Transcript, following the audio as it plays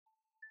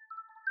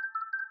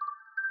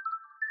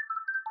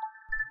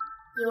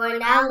You are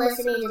now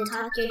listening to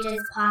Talk Yo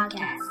Jits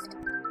Podcast.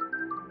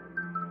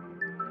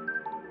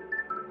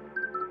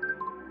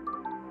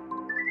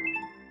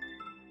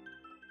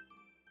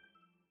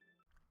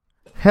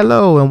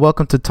 Hello and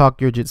welcome to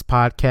Talk Yo Jits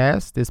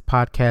Podcast. This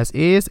podcast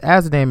is,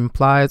 as the name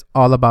implies,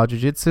 all about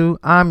jiu-jitsu.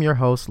 I'm your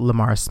host,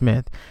 Lamar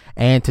Smith,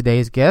 and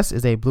today's guest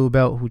is a blue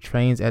belt who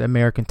trains at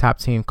American Top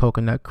Team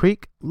Coconut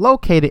Creek,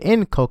 located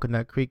in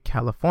Coconut Creek,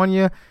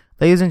 California.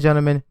 Ladies and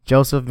gentlemen,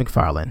 Joseph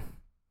McFarlane.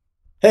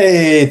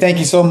 Hey, thank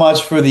you so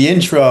much for the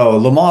intro.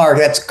 Lamar,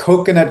 that's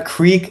Coconut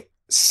Creek,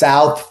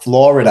 South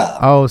Florida.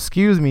 Oh,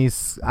 excuse me.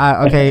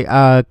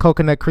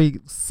 Coconut Creek,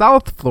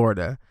 South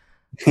Florida.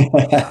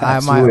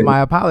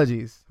 My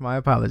apologies. My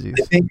apologies.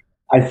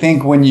 I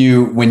think when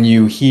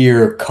you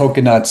hear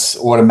coconuts,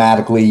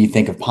 automatically you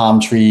think of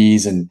palm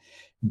trees and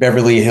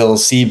Beverly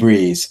Hills sea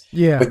breeze.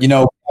 Yeah. But we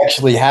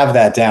actually have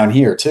that down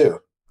here too.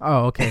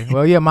 Oh, okay.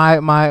 Well, yeah,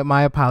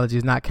 my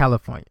apologies. Not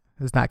California.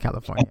 It's not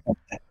California.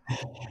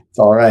 It's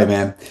all right,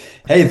 man.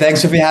 Hey,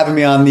 thanks for having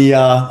me on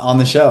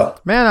the show.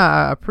 Man,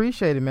 I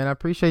appreciate it, man. I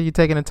appreciate you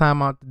taking the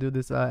time out to do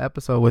this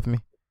episode with me.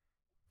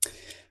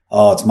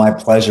 Oh, it's my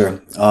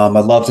pleasure. I'd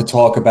love to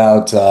talk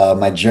about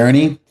my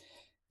journey,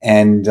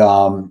 and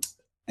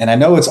I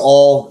know it's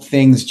all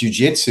things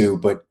jiu-jitsu,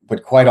 but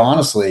quite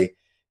honestly,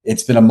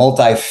 it's been a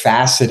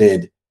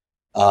multifaceted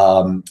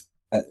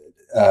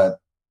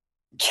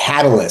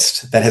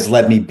catalyst that has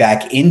led me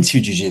back into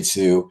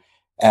jiu-jitsu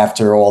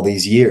after all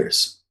these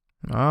years.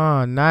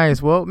 Oh, nice.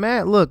 Well,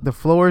 man, look, the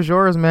floor is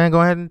yours, man.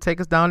 Go ahead and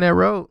take us down that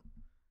road.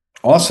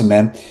 Awesome,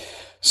 man.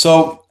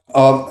 So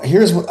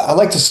here's what I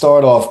like to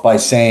start off by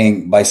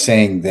saying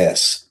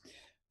this.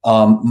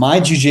 My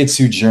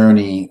jiu-jitsu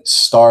journey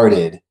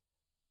started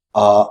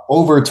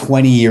over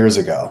 20 years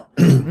ago.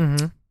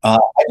 Mm-hmm. I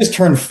just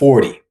turned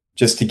 40,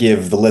 just to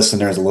give the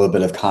listeners a little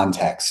bit of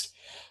context.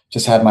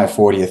 Just had my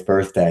 40th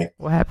birthday.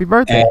 Well, happy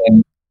birthday.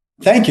 And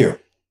thank you.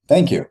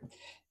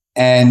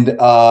 And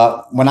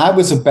when I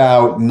was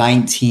about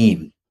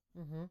 19,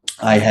 mm-hmm.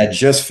 I had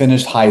just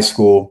finished high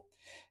school,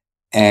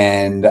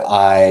 and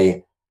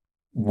I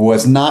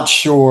was not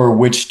sure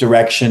which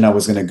direction I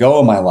was going to go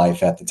in my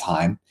life at the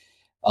time.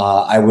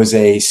 I was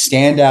a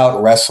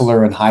standout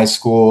wrestler in high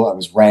school. I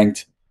was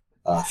ranked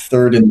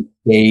third in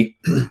the state.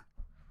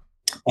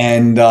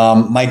 And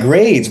my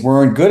grades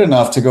weren't good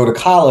enough to go to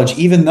college,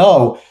 even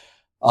though,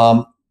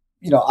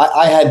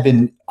 I had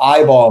been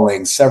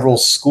eyeballing several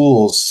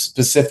schools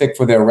specific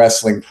for their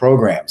wrestling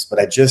programs, but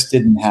I just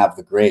didn't have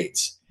the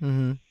grades.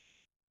 Mm-hmm.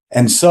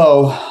 And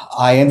so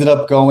I ended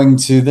up going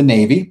to the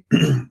Navy.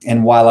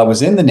 And while I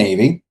was in the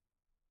Navy,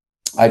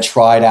 I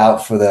tried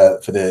out for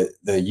the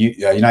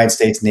United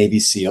States Navy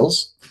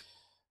SEALs.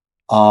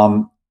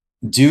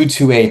 Due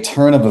to a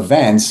turn of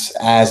events,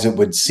 as it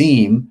would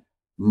seem,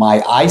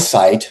 my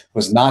eyesight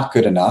was not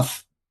good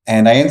enough.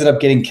 And I ended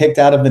up getting kicked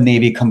out of the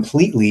Navy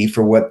completely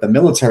for what the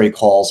military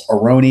calls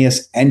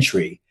erroneous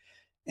entry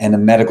and a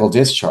medical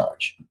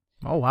discharge.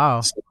 Oh,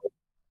 wow. So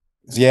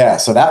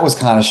that was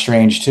kind of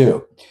strange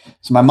too.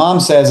 So my mom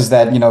says is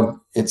that,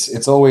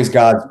 it's always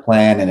God's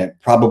plan, and it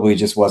probably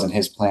just wasn't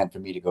his plan for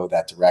me to go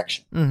that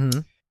direction.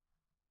 Mm-hmm.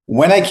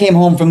 When I came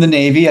home from the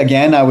Navy,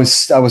 again, I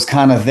was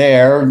kind of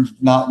there,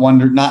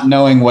 not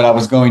knowing what I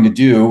was going to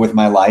do with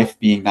my life,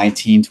 being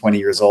 19, 20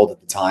 years old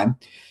at the time.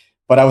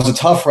 But I was a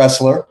tough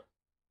wrestler.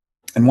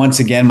 And once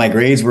again, my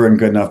grades weren't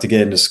good enough to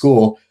get into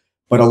school.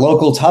 But a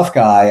local tough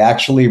guy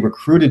actually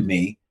recruited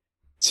me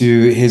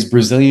to his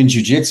Brazilian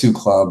Jiu-Jitsu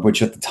club,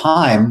 which at the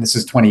time, this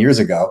is 20 years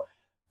ago,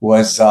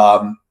 was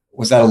at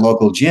a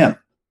local gym.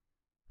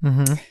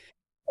 Mm-hmm.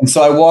 And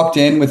so I walked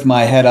in with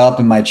my head up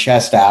and my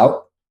chest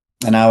out,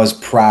 and I was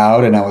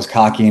proud and I was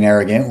cocky and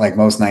arrogant, like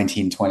most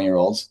 19,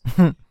 20-year-olds.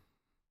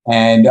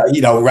 And,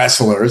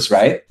 wrestlers,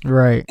 right?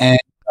 Right.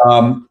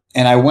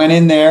 And I went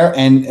in there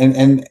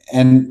and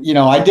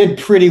I did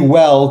pretty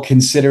well,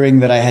 considering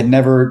that I had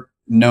never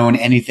known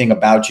anything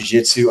about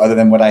jiu-jitsu other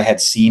than what I had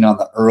seen on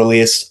the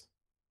earliest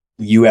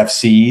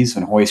UFCs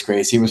when Royce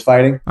Gracie was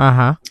fighting.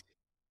 Uh-huh.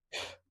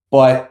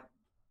 But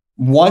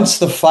once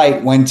the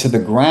fight went to the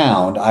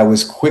ground, I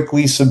was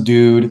quickly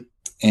subdued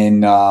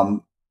in a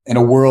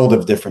world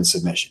of different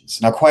submissions.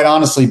 Now, quite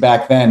honestly,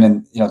 back then,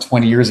 and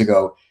 20 years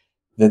ago,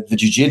 the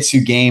jiu-jitsu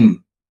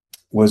game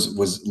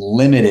was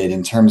limited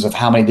in terms of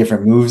how many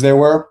different moves there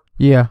were.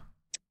 Yeah.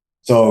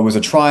 So it was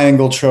a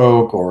triangle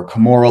choke or a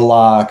Kimura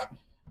lock,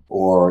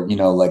 or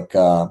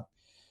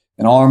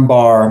an arm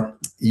bar.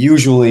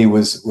 Usually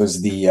was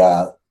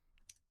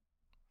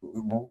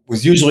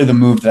usually the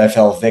move that I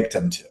fell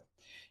victim to.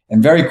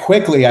 And very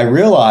quickly I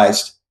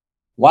realized,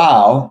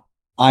 wow,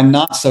 I'm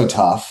not so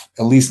tough,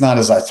 at least not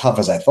as tough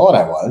as I thought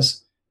I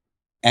was.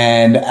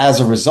 And as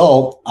a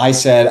result, I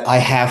said, I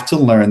have to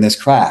learn this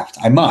craft.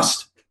 I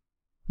must.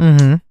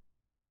 Mm-hmm.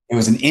 It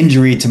was an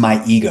injury to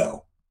my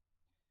ego,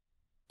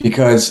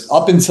 because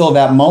up until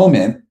that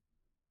moment,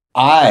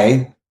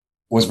 I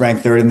was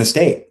ranked third in the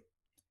state.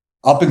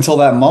 Up until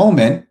that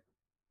moment,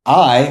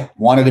 I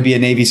wanted to be a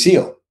Navy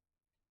SEAL.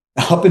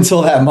 Up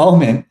until that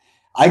moment,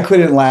 I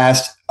couldn't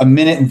last a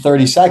minute and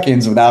 30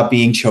 seconds without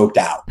being choked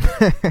out.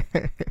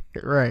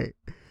 Right.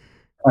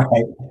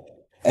 Right.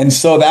 And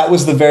so that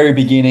was the very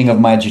beginning of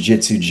my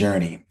jiu-jitsu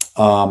journey.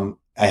 I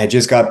had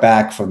just got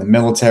back from the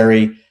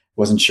military,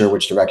 wasn't sure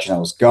which direction I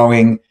was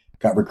going,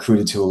 got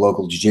recruited to a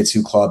local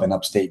jiu-jitsu club in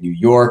upstate New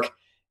York.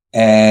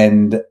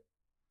 And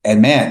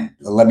man,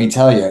 let me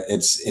tell you,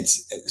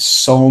 it's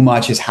so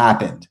much has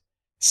happened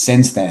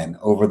since then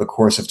over the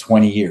course of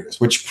 20 years,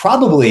 which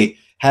probably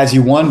has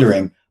you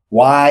wondering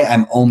why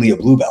I'm only a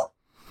blue belt.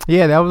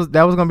 Yeah, that was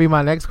going to be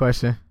my next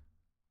question.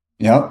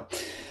 Yep.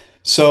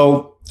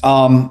 So,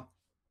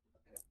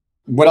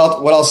 what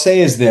I'll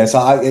say is this,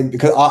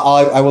 because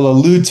I will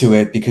allude to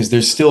it because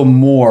there's still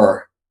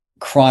more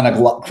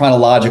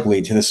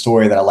chronologically to the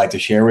story that I'd like to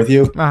share with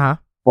you. Uh-huh.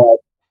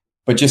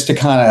 But just to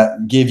kind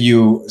of give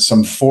you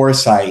some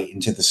foresight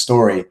into the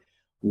story,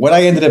 what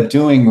I ended up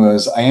doing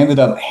was I ended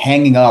up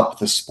hanging up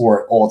the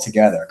sport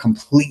altogether,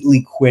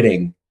 completely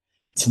quitting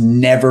to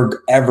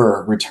never,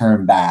 ever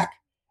return back.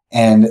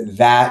 And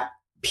that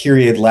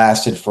period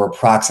lasted for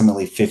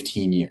approximately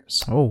 15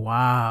 years. Oh,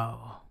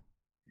 wow.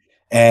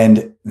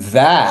 And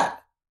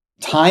that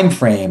time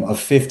frame of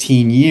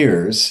 15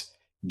 years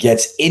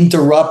gets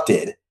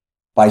interrupted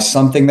by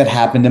something that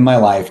happened in my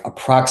life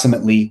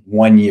approximately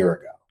 1 year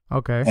ago.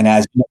 Okay. And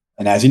as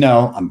you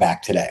know, I'm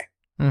back today.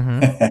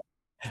 Mm-hmm.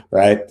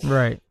 Right.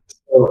 Right.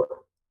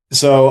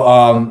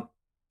 So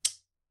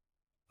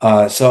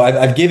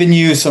I've given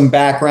you some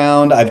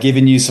background. I've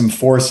given you some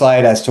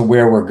foresight as to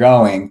where we're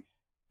going.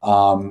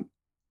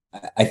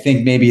 I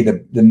think maybe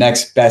the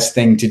next best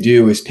thing to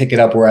do is pick it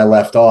up where I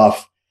left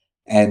off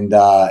and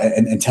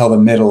tell the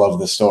middle of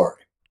the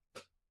story.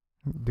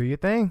 Do your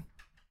thing.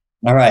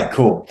 All right,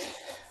 cool.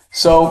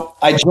 So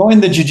I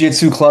joined the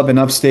jiu-jitsu club in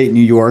upstate New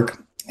York,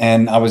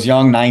 and I was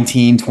young,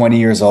 19, 20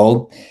 years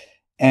old.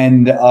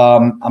 And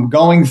I'm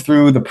going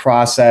through the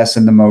process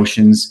and the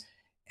motions,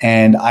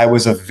 and I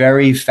was a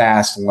very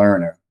fast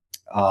learner.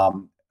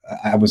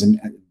 I was a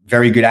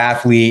very good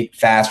athlete,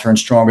 faster and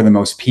stronger than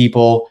most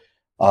people.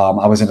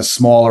 I was in a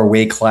smaller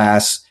weight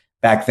class.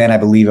 Back then, I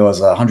believe it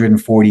was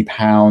 140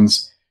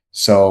 pounds.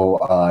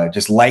 So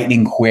just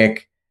lightning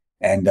quick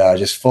and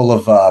just full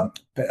of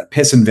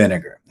piss and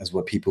vinegar is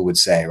what people would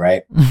say,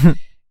 right?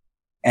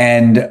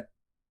 And,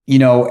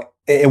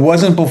 it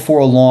wasn't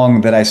before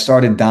long that I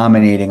started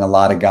dominating a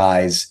lot of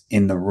guys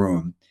in the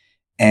room.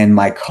 And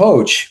my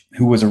coach,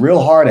 who was a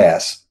real hard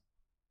ass,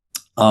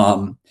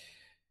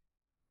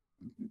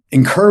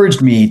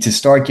 encouraged me to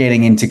start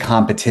getting into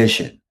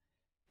competition.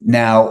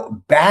 Now,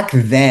 back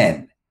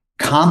then,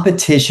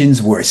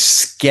 competitions were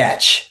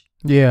sketch.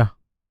 Yeah.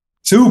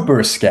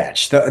 Super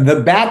sketch.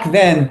 The back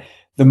then,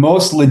 the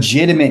most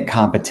legitimate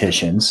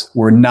competitions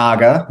were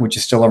Naga, which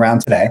is still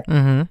around today.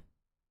 Mm-hmm.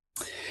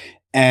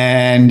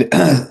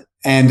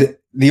 And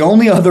the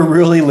only other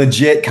really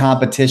legit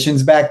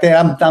competitions back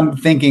then, I'm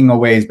thinking a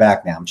ways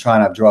back now. I'm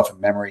trying to draw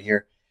from memory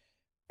here.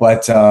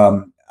 But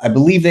I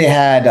believe they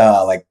had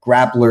like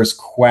Grappler's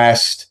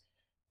Quest,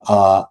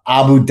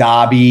 Abu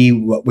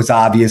Dhabi was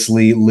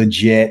obviously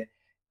legit.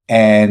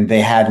 And they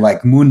had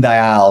like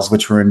Mundials,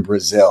 which were in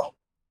Brazil.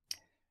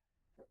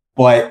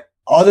 But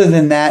other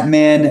than that,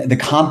 man, the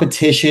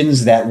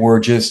competitions that were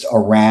just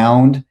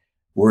around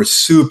were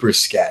super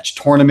sketch.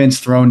 Tournaments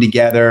thrown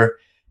together,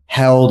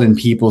 held in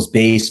people's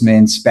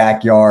basements,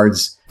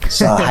 backyards,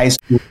 high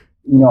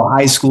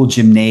school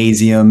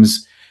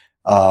gymnasiums.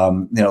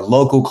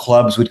 Local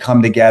clubs would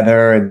come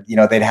together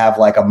and, they'd have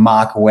like a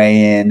mock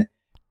weigh-in,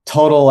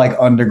 total like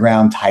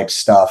underground type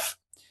stuff.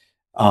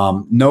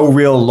 No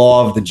real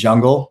law of the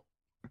jungle.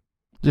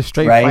 Just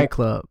straight right? Fight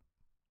Club.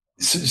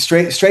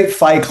 Straight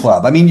Fight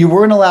Club. I mean, you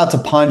weren't allowed to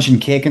punch and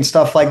kick and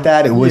stuff like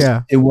that.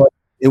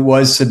 It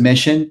was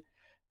submission,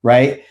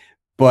 right?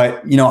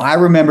 But I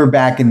remember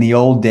back in the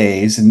old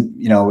days, and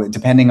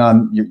depending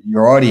on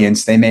your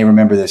audience, they may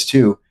remember this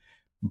too.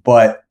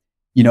 But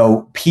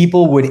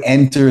people would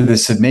enter the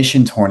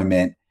submission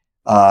tournament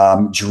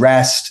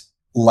dressed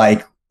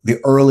like the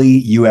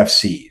early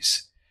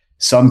UFCs.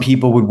 Some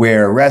people would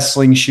wear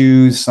wrestling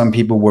shoes. Some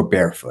people were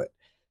barefoot.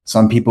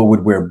 Some people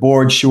would wear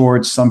board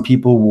shorts. Some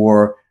people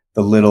wore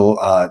the little,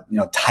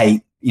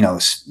 tight,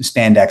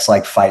 spandex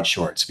like fight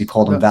shorts. We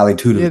called them Vale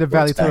Tudo. Yeah, the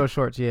Vale Tudo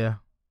shorts. Yeah.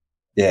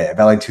 Yeah,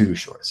 Vale Tudo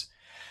shorts.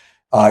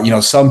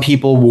 Some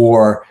people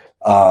wore.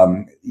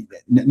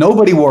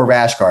 Nobody wore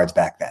rash guards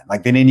back then.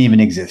 Like they didn't even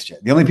exist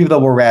yet. The only people that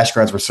wore rash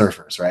guards were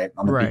surfers, right,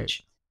 on the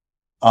beach.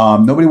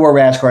 Nobody wore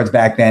rash guards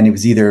back then. It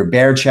was either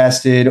bare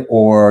chested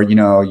or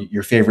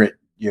your favorite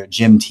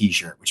gym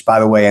T-shirt, which by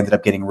the way ended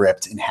up getting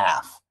ripped in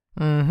half.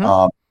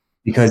 Mm-hmm.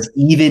 Because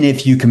even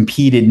if you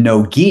competed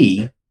no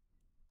gi,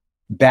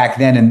 back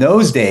then in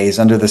those days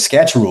under the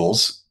sketch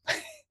rules,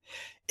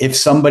 if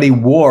somebody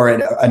wore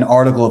an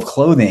article of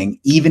clothing,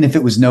 even if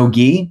it was no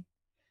gi,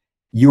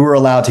 you were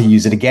allowed to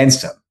use it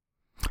against them.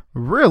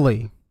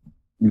 Really?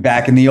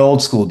 Back in the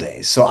old school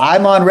days. So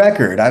I'm on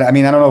record. I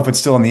mean, I don't know if it's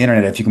still on the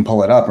internet, if you can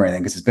pull it up or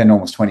anything, because it's been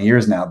almost 20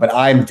 years now, but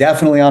I'm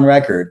definitely on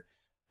record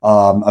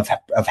of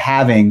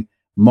having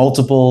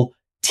multiple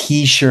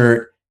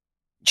T-shirt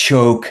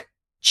choke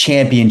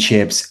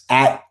championships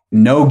at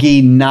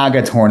Nogi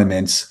Naga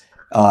tournaments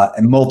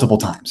and multiple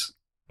times.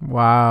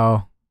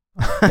 Wow.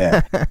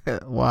 Yeah.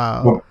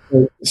 Wow.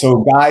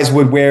 So guys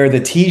would wear the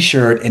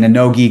T-shirt in a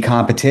no-gi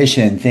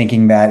competition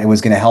thinking that it was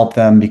going to help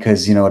them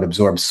because, it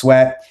absorbs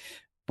sweat.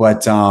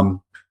 But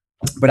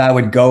I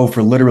would go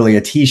for literally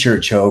a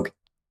T-shirt choke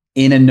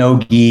in a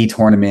no-gi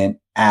tournament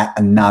at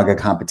a Naga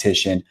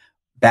competition.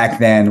 Back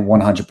then,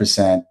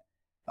 100%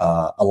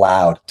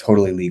 allowed,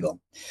 totally legal.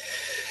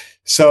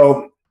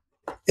 So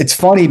it's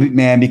funny,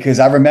 man, because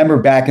I remember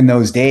back in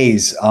those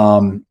days,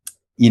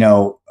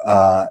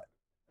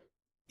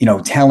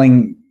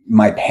 telling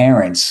my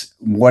parents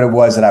what it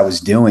was that I was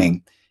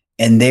doing,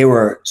 and they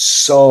were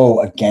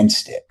so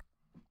against it.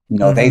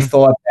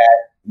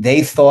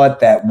 They thought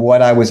that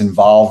what I was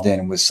involved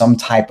in was some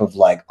type of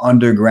like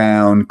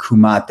underground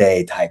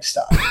kumite type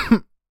stuff,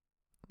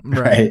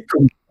 right?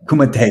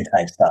 Kumite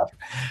type stuff,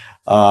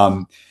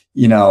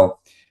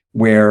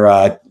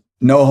 where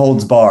no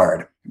holds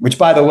barred. Which,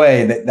 by the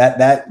way,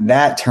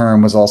 that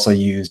term was also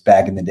used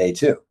back in the day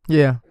too.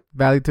 Yeah,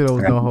 Valley Tudo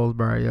was no holds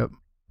barred. Yep.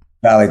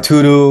 Valley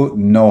Tudo,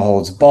 no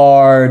holds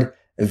barred.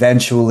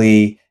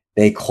 Eventually,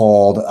 they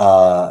called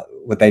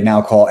what they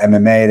now call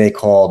MMA. They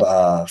called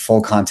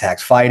full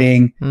contact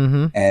fighting,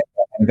 and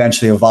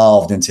eventually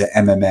evolved into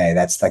MMA.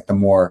 That's like the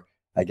more,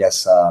 I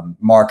guess,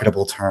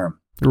 marketable term.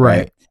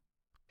 Right.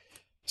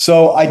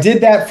 So I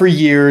did that for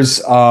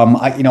years.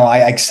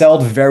 I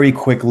excelled very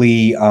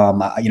quickly.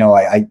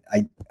 I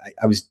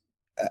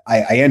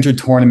entered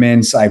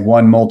tournaments. I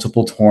won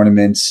multiple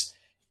tournaments.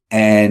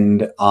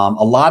 And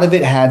a lot of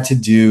it had to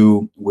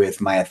do with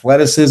my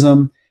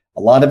athleticism. A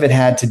lot of it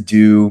had to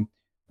do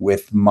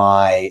with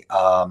my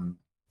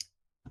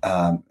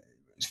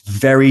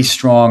very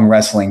strong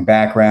wrestling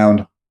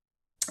background.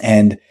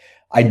 And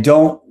I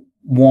don't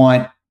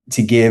want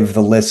to give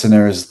the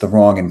listeners the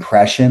wrong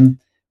impression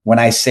when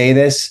I say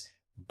this,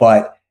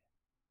 but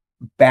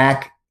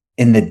back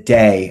in the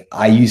day,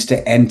 I used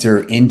to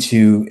enter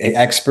into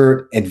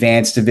expert,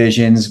 advanced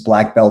divisions,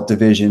 black belt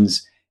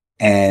divisions.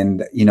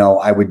 And,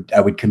 I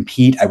would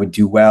compete. I would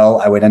do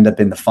well. I would end up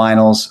in the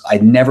finals. I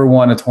never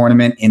won a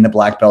tournament in the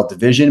black belt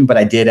division, but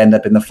I did end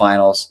up in the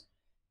finals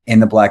in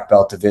the black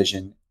belt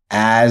division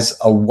as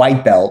a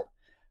white belt,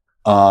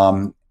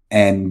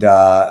 and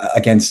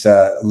against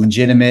a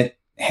legitimate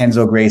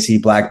Renzo Gracie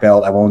black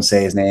belt. I won't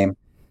say his name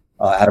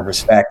out of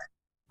respect,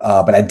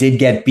 but I did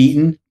get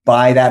beaten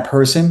by that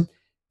person.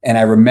 And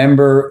I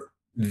remember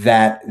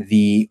that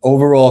the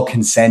overall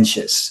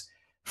consensus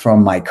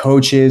from my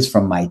coaches,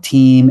 from my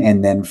team,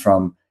 and then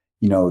from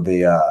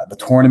the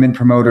tournament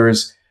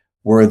promoters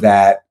were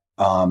that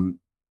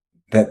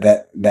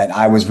that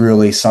I was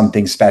really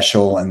something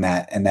special, and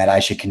that I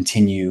should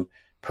continue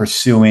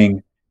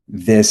pursuing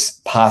this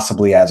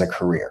possibly as a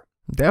career.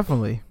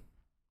 Definitely.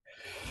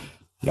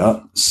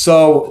 Yeah.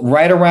 So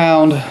right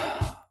around,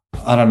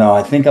 I don't know,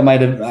 I think I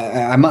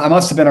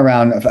must have been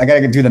around, I got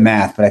to do the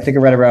math, but I think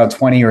right around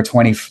 20 or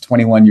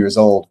 21 years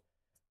old,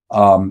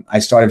 I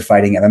started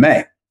fighting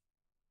MMA.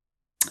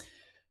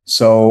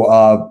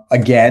 So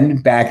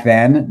again, back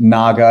then,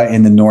 Naga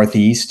in the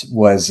Northeast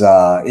was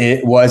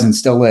and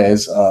still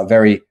is a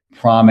very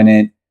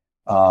prominent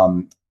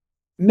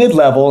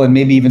mid-level and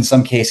maybe even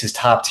some cases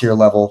top tier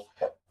level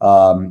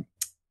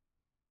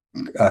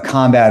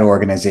combat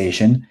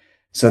organization.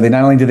 So they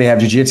not only did they have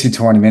jiu-jitsu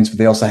tournaments, but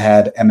they also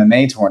had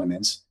MMA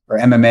tournaments or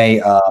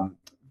MMA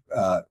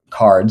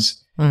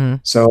cards. Mm-hmm.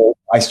 So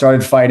I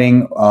started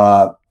fighting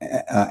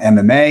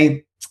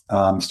MMA,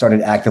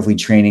 started actively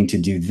training to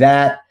do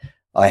that.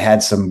 I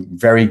had some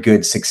very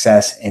good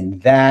success in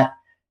that.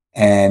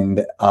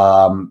 And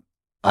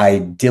I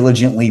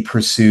diligently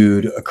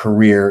pursued a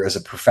career as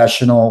a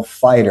professional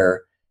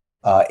fighter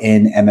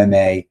in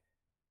MMA.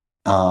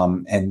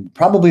 And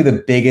probably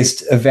the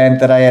biggest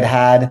event that I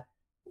had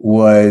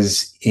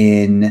was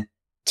in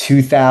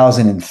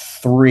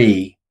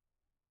 2003,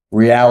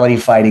 Reality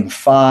Fighting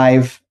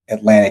 5,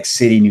 Atlantic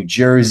City, New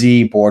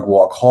Jersey,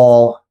 Boardwalk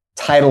Hall,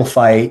 title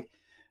fight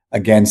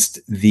against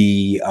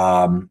the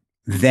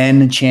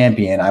then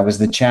champion. I was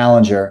the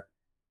challenger,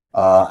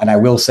 and I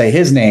will say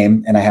his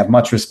name, and I have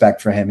much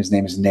respect for him. His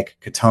name is Nick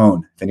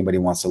Catone, if anybody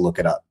wants to look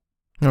it up.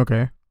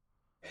 Okay.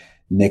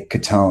 Nick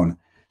Catone.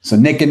 So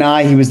Nick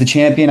and he was the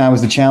champion, I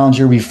was the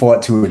challenger. We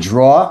fought to a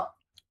draw.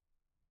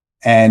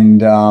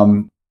 And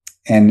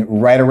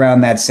right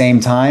around that same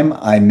time,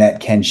 I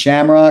met Ken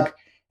Shamrock.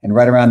 And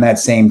right around that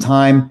same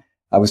time,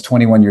 I was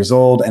 21 years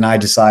old, and I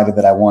decided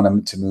that I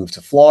wanted to move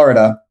to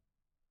Florida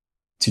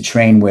to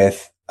train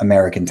with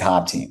American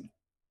Top Team.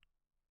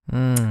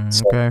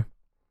 Okay.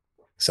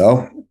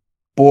 So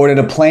boarded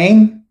a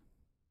plane,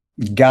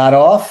 got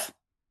off,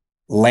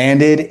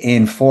 landed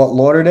in Fort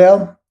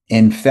Lauderdale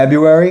in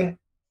February.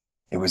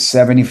 It was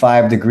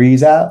 75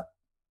 degrees out.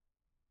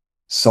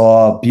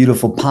 Saw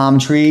beautiful palm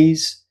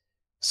trees,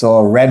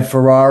 saw red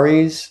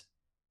Ferraris,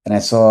 and I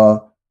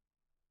saw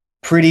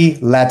pretty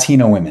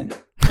Latino women.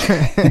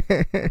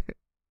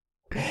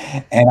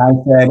 And I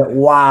said,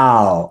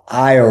 wow,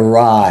 I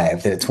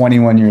arrived at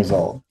 21 years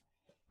old.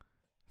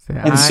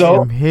 And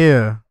I am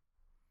here.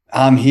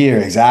 I'm here.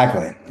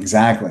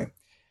 Exactly.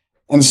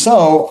 And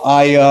so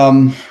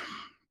I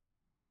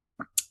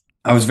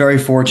was very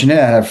fortunate.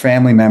 I had a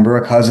family member,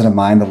 a cousin of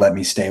mine, that let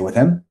me stay with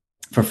him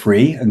for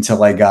free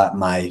until I got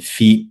my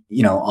feet,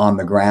 on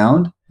the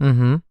ground.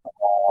 Mm-hmm.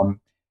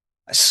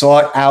 I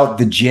sought out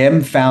the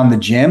gym, found the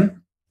gym.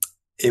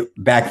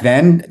 Back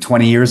then,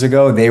 20 years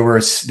ago, they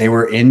were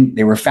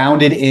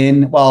founded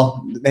in,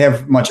 well, they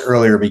have much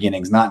earlier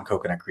beginnings, not in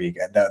Coconut Creek.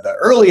 The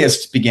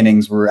earliest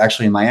beginnings were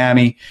actually in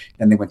Miami,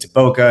 then they went to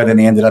Boca, then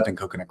they ended up in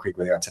Coconut Creek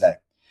where they are today.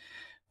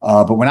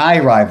 But when I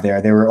arrived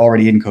there, they were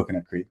already in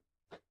Coconut Creek.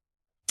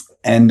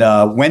 And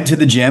went to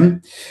the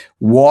gym,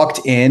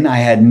 walked in. I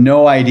had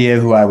no idea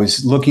who I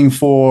was looking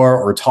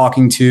for or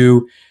talking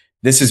to.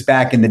 This is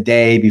back in the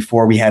day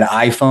before we had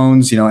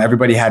iPhones.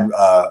 Everybody had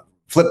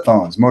flip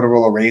phones,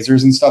 Motorola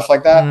Razors and stuff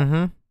like that.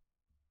 Mm-hmm.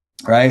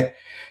 Right?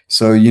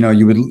 So,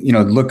 you would,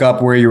 look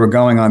up where you were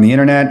going on the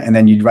internet, and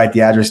then you'd write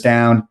the address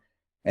down,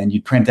 and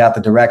you'd print out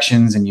the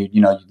directions, and you'd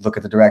look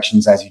at the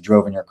directions as you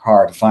drove in your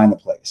car to find the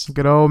place.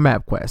 Good old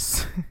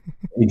MapQuest.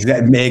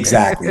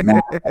 Exactly.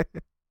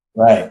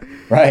 Right.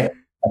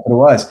 That's what it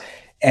was.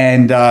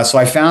 And so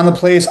I found the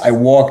place. I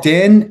walked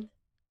in,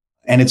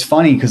 and it's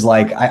funny because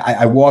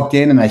I walked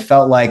in and I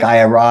felt like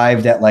I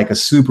arrived at like a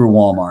super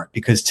Walmart,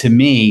 because to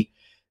me,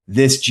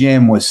 this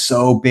gym was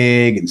so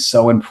big and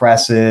so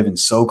impressive and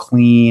so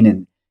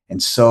clean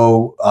and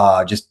so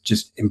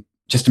just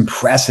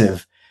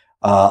impressive.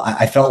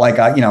 I felt like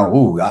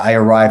I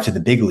arrived to the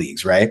big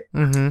leagues, right?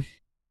 Mm-hmm.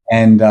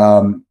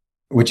 And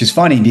which is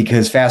funny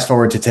because fast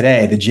forward to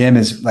today, the gym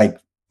is like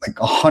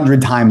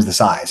 100 times the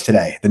size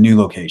today, the new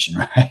location,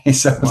 right?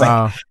 So it's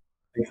wow.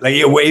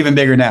 like way even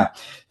bigger now.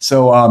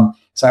 So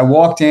so I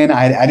walked in.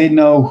 I didn't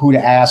know who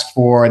to ask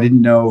for. I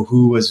didn't know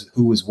who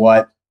was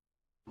what.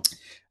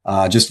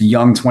 Just a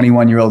young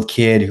 21-year-old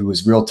kid who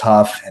was real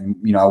tough, and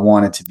I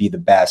wanted to be the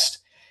best.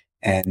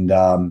 And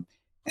when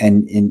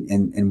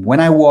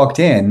I walked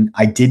in,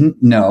 I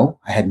didn't know.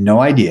 I had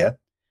no idea.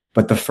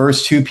 But the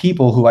first two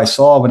people who I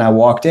saw when I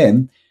walked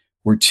in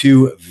were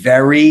two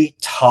very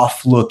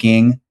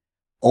tough-looking,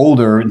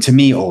 older, and to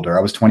me older.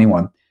 I was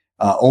 21.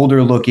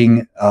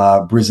 Older-looking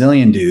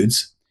Brazilian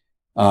dudes,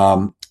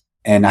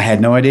 and I had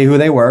no idea who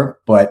they were.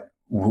 But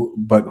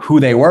who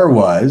they were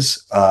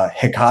was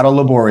Ricardo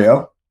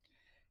Laborio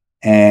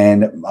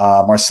and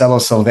Marcelo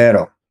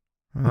Silveira,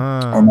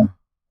 or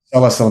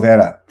Marcelo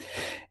Silveira,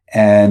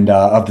 and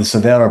of the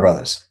Silveira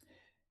brothers.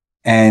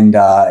 And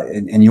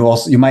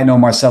you might know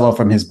Marcelo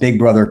from his big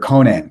brother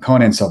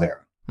Conan Silveira.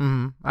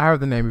 Mm-hmm. I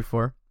heard the name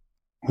before.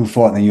 Who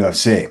fought in the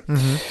UFC.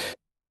 Mm-hmm.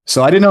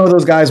 So I didn't know who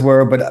those guys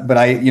were, but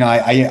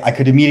I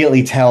could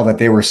immediately tell that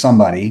they were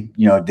somebody.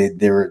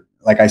 They were,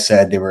 like I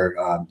said, they were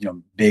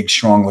big,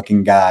 strong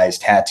looking guys,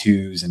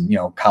 tattoos, and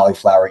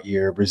cauliflower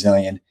ear,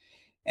 Brazilian.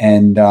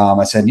 And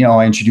I said,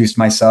 I introduced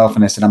myself,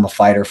 and I said, I'm a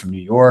fighter from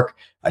New York.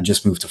 I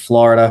just moved to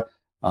Florida.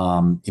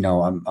 I'm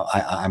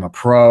a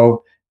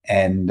pro,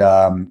 and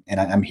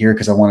I'm here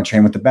because I want to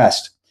train with the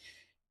best.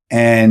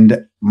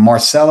 And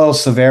Marcelo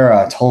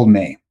Silveira told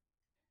me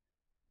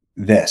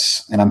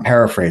this, and I'm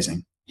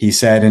paraphrasing. He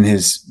said in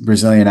his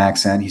Brazilian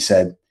accent, he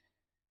said,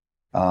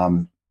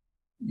 I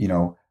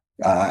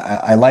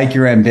like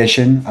your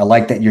ambition. I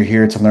like that you're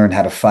here to learn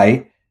how to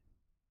fight.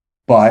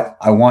 But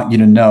I want you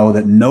to know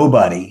that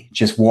nobody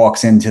just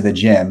walks into the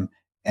gym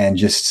and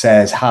just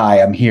says,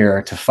 hi, I'm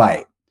here to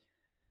fight.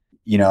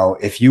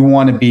 If you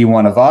want to be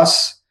one of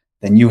us,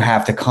 then you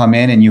have to come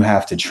in and you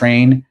have to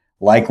train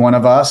like one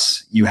of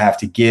us. You have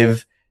to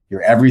give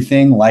your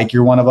everything like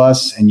you're one of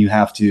us, and you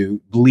have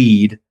to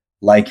bleed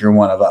like you're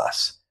one of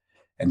us.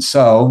 And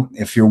so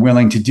if you're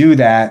willing to do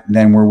that,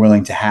 then we're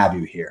willing to have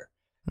you here.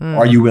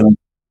 Are you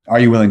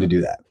willing to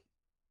do that?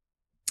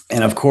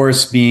 And of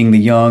course, being the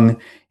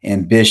young,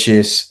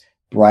 ambitious,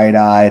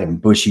 bright-eyed, and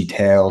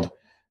bushy-tailed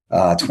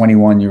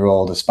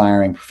 21-year-old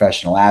aspiring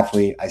professional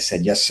athlete, I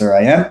said, yes, sir,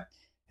 I am.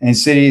 And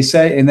he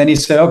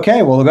said,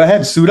 okay, well, go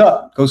ahead, suit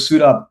up. Go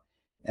suit up.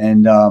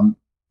 And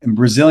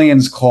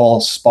Brazilians call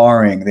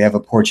sparring, they have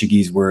a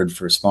Portuguese word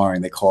for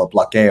sparring. They call it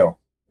bloqueio,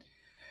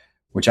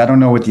 which I don't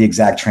know what the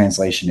exact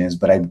translation is,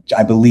 but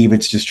I believe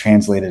it's just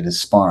translated as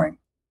sparring.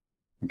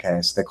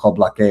 Okay, so they call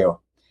bloqueio.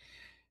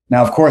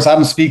 Now, of course, I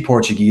don't speak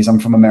Portuguese. I'm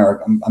from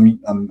America. I'm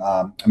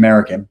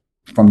American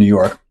from New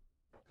York.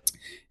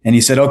 And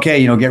he said,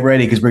 okay, get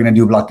ready because we're going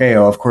to do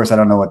bloqueio. Of course, I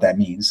don't know what that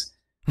means.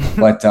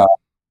 But,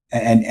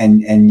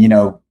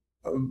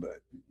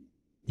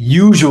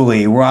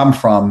 usually where I'm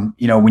from,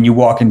 when you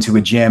walk into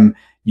a gym,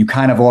 you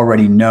kind of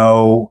already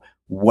know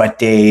what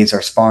days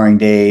are sparring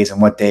days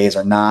and what days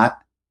are not.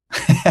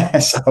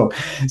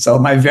 So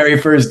my very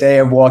first day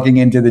of walking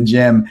into the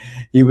gym,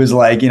 he was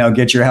like,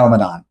 get your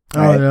helmet on.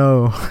 Right?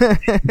 Oh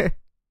no.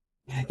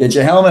 Get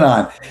your helmet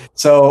on.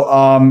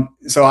 So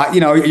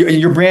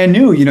you're brand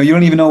new, you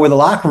don't even know where the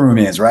locker room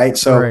is. Right.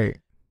 So right.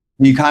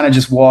 You kind of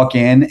just walk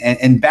in,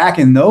 and back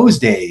in those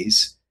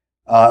days,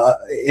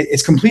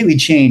 it's completely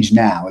changed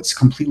now. It's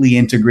completely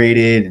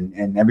integrated,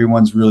 and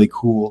everyone's really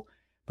cool.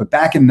 But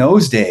back in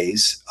those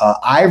days,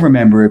 I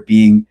remember it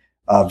being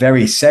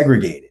very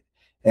segregated.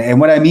 And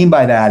what I mean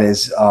by that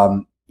is,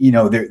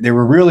 there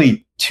were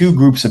really two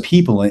groups of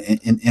people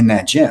in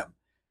that gym,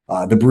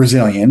 the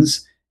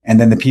Brazilians and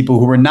then the people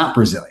who were not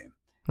Brazilian.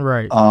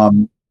 Right.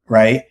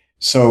 Right.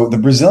 So the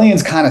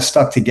Brazilians kind of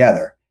stuck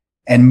together,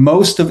 and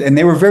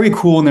they were very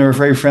cool and they were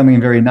very friendly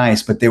and very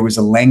nice, but there was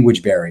a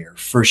language barrier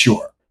for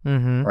sure.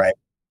 Mm-hmm. Right.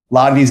 A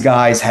lot of these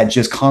guys had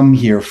just come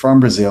here from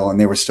Brazil and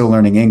they were still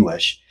learning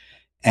English.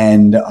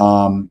 And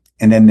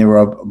then there were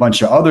a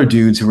bunch of other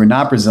dudes who were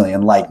not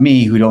Brazilian, like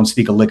me, who don't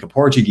speak a lick of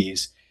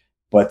Portuguese,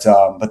 but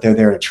they're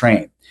there to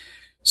train.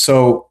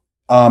 So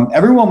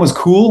everyone was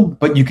cool,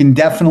 but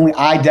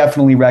I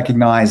definitely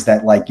recognize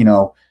that,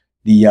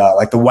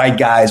 the white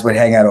guys would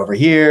hang out over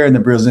here and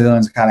the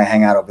Brazilians kind of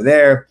hang out over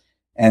there.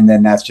 And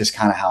then that's just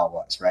kind of how it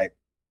was. Right.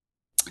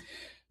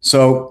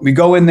 So we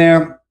go in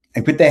there, I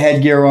put the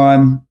headgear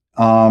on.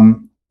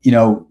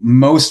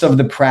 Most of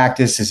the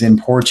practice is in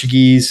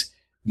Portuguese.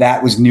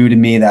 That was new to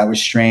me. That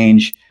was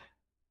strange.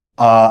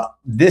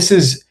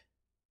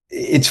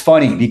 It's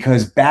funny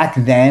because back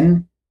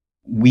then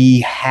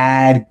we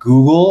had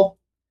Google,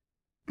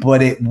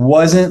 but it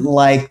wasn't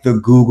like the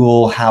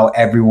Google how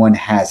everyone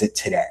has it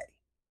today.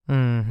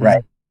 Mm-hmm.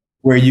 Right?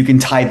 Where you can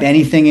type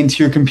anything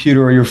into your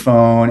computer or your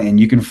phone and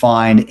you can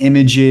find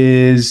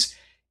images,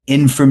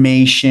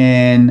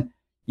 information,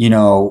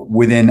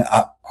 within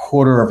a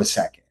quarter of a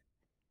second.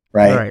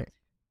 Right.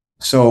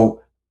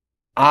 So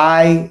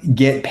I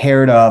get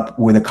paired up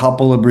with a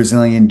couple of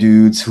Brazilian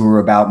dudes who are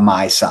about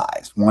my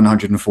size,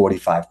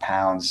 145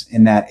 pounds,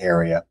 in that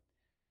area.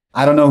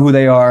 I don't know who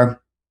they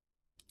are.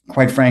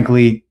 Quite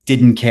frankly,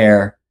 didn't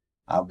care.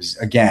 I was,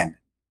 again,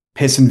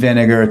 piss and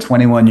vinegar,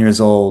 21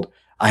 years old.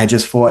 I had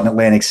just fought in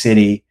Atlantic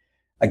City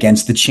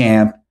against the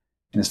champ.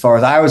 And as far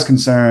as I was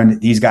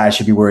concerned, these guys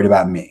should be worried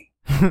about me.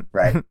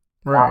 Right.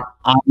 Right.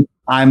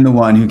 I'm the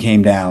one who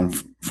came down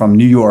from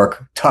New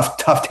York,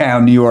 tough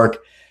town, New York,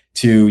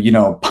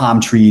 to, palm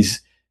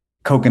trees,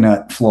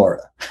 Coconut,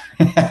 Florida.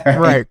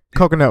 Right.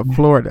 Coconut,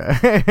 Florida.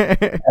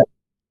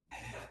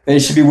 They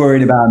should be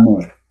worried about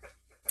me,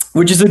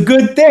 which is a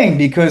good thing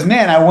because,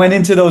 man, I went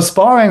into those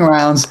sparring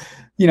rounds,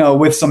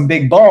 with some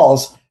big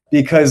balls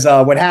because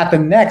what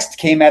happened next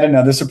came at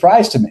another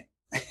surprise to me.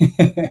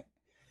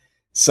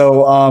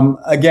 So,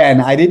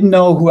 again, I didn't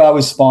know who I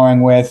was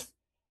sparring with.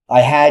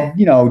 I had,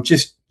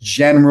 just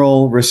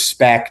general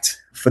respect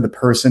for the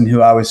person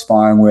who I was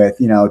sparring with,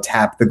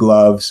 tap the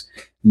gloves,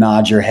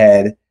 nod your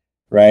head,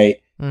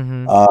 right?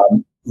 Mm-hmm.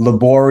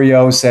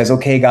 Laborio says,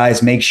 okay,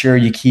 guys, make sure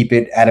you keep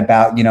it at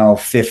about,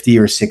 50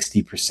 or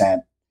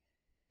 60%.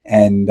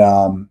 And,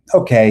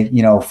 okay,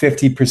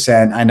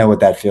 50%, I know what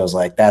that feels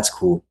like. That's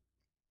cool.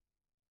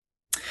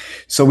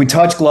 So we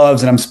touch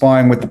gloves and I'm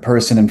sparring with the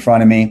person in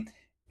front of me.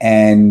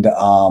 And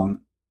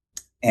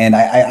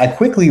I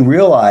quickly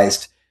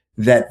realized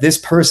that this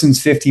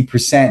person's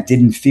 50%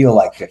 didn't feel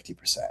like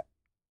 50%.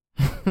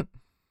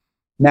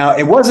 Now,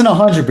 it wasn't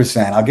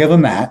 100%. I'll give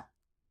him that.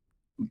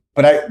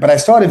 But I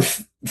started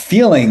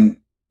feeling,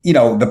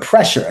 the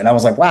pressure. And I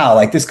was like, wow,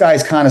 like this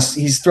guy's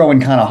he's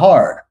throwing kind of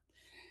hard.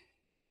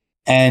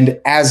 And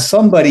as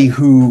somebody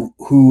who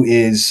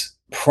is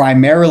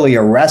primarily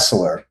a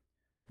wrestler,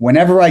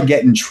 whenever I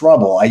get in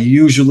trouble, I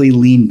usually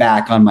lean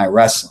back on my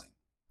wrestling,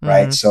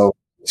 right? Mm-hmm. So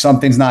if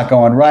something's not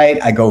going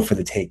right, I go for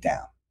the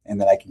takedown. And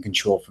then I can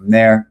control from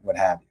there, what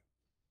have you.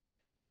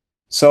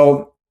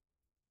 So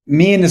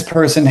me and this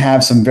person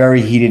have some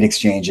very heated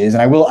exchanges,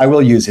 and I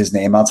will use his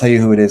name. I'll tell you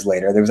who it is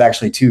later. There was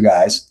actually two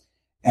guys,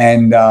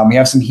 and we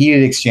have some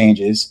heated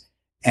exchanges.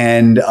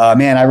 And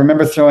man, I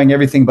remember throwing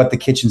everything but the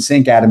kitchen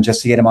sink at him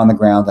just to get him on the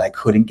ground. And I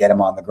couldn't get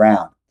him on the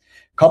ground.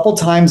 A couple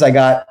times I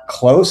got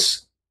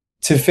close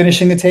to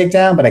finishing the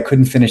takedown, but I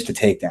couldn't finish the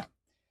takedown.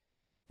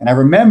 And I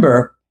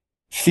remember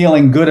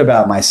feeling good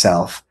about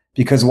myself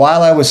because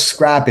while I was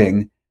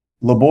scrapping,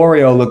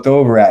 Laborio looked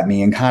over at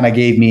me and kind of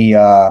gave me,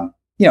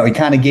 he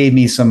kind of gave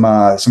me some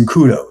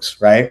kudos,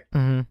 right?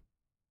 Mm-hmm.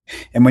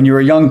 And when you're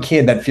a young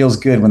kid, that feels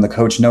good when the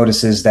coach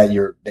notices that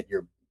you're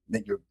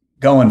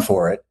going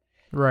for it,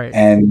 right?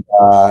 And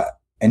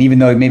even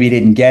though maybe he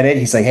didn't get it,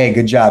 he's like, "Hey,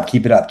 good job,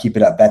 keep it up,"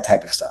 that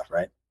type of stuff,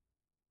 right?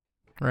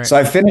 Right. So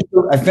I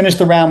finished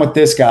the round with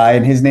this guy,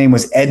 and his name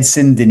was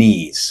Edson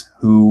Diniz,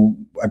 who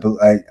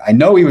I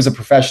know he was a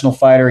professional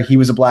fighter. He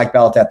was a black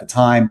belt at the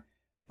time.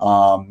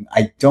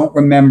 I don't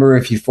remember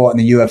if he fought in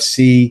the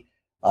UFC.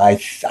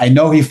 I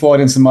know he fought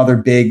in some other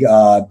big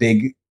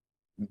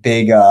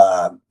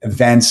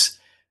events,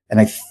 and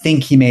I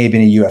think he may have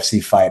been a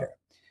UFC fighter.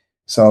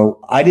 So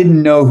I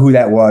didn't know who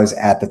that was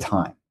at the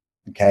time.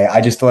 Okay,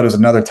 I just thought it was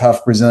another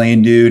tough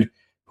Brazilian dude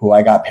who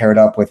I got paired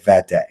up with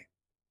that day.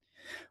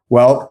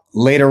 Well,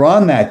 later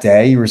on that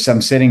day,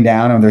 I'm sitting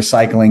down and they're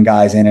cycling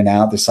guys in and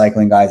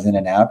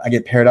out. I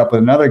get paired up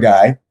with another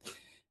guy,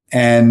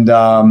 and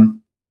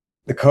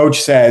the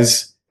coach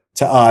says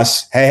to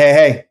us,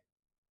 hey,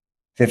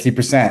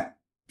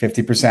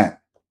 50%,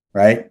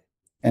 right?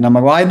 And I'm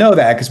like, well, I know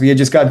that because we had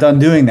just got done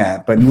doing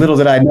that. But little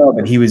did I know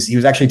that he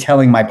was actually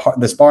telling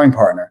the sparring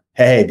partner,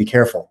 hey, be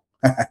careful.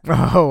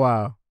 Oh,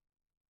 wow.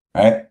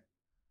 Right?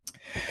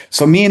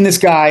 So me and this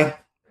guy,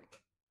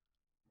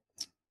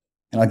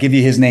 and I'll give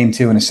you his name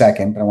too in a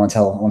second, but I want to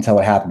tell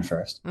what happened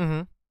first.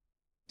 Mm-hmm.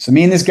 So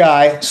me and this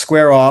guy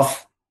square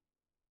off,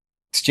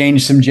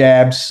 exchange some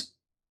jabs,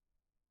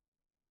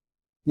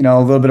 a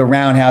little bit of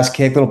roundhouse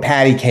kick, little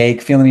patty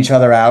cake, feeling each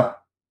other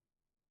out.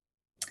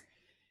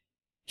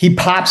 He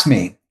pops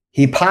me.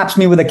 He pops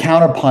me with a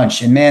counter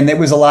punch. And man, there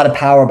was a lot of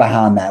power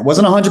behind that. It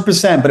wasn't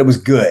 100%, but it was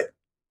good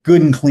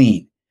and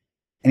clean.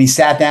 And he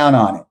sat down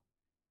on it.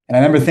 And I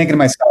remember thinking to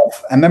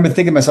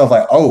myself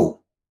like, oh,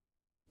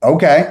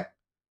 okay.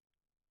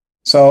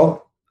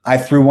 So I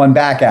threw one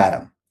back at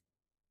him.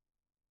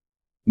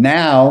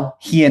 Now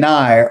he and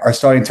I are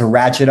starting to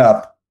ratchet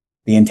up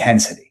the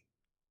intensity.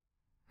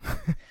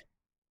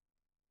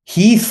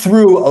 He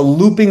threw a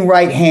looping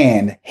right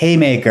hand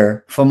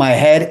haymaker for my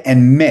head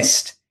and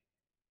missed.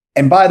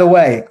 And by the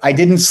way, I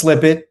didn't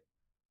slip it.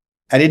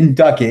 I didn't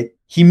duck it.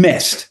 He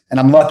missed. And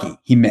I'm lucky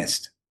he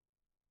missed.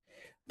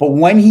 But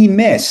when he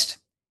missed,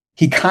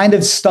 he kind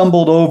of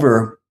stumbled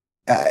over.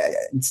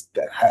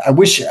 I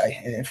wish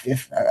if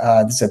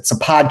it's a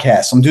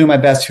podcast, so I'm doing my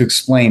best to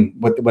explain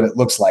what it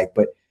looks like.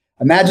 But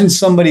imagine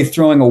somebody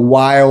throwing a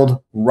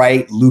wild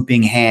right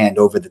looping hand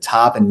over the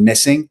top and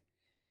missing.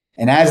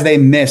 And as they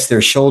miss,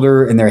 their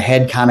shoulder and their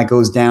head kind of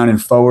goes down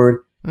and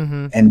forward.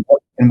 Mm-hmm.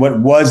 And what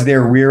was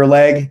their rear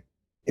leg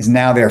is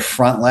now their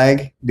front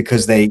leg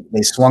because they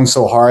swung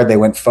so hard they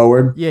went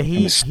forward. Yeah,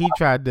 he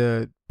tried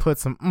to put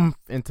some oomph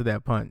into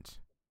that punch.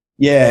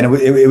 Yeah, and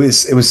it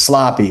was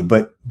sloppy,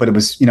 but it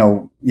was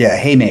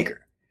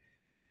haymaker.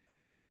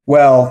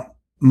 Well,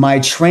 my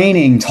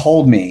training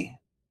told me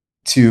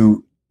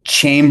to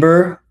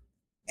chamber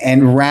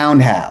and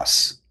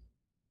roundhouse,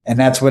 and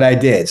that's what I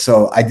did.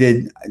 So I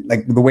did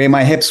like the way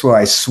my hips were.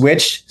 I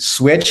switch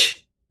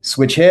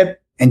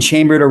hip and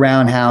chambered a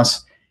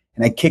roundhouse,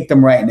 and I kicked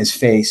him right in his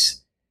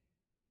face.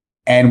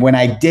 And when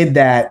I did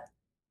that,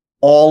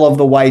 all of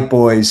the white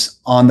boys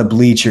on the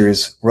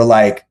bleachers were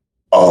like,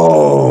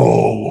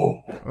 "Oh."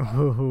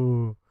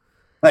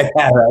 Like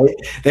that, right?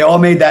 They all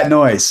made that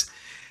noise.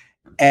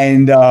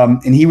 And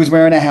he was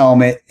wearing a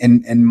helmet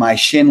and my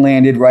shin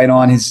landed right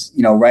on his,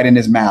 right in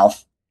his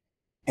mouth.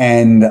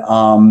 And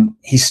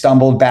he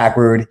stumbled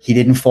backward. He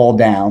didn't fall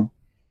down.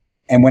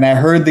 And when I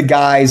heard the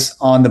guys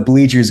on the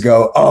bleachers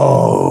go,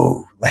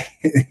 "Oh," like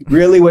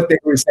really what they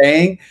were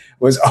saying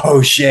was,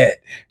 "Oh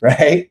shit,"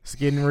 right? It's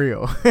getting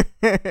real.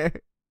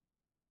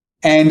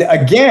 And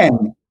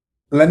again,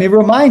 let me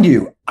remind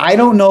you, I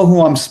don't know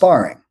who I'm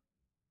sparring.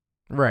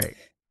 Right.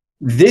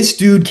 This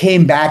dude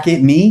came back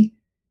at me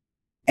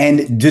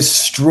and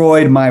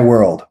destroyed my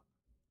world.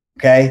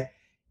 Okay.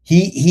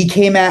 He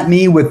came at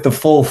me with the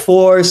full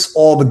force,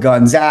 all the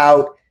guns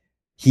out.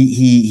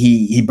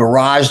 He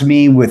barraged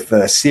me with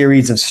a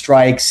series of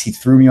strikes. He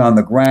threw me on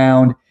the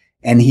ground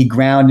and he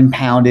ground and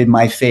pounded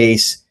my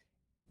face.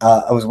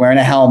 I was wearing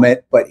a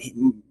helmet, but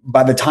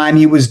by the time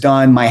he was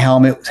done, my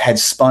helmet had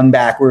spun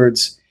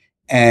backwards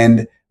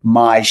and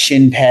my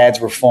shin pads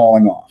were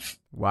falling off.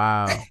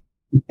 Wow.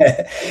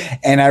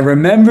 And I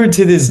remember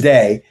to this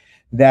day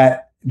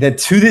that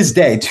to this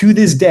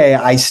day,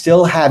 I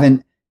still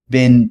haven't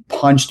been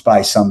punched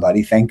by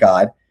somebody, thank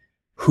God,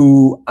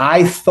 who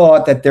I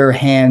thought that their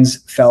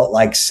hands felt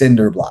like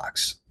cinder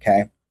blocks.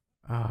 Okay.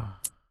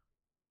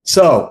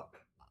 So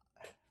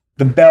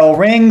the bell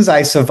rings.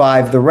 I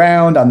survived the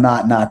round. I'm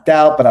not knocked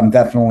out, but I'm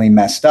definitely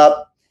messed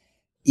up.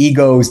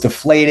 Ego's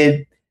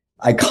deflated.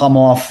 I come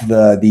off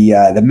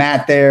the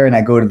mat there and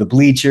I go to the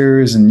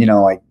bleachers and,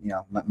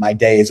 my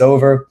day is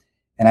over.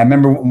 And I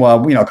remember,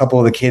 a couple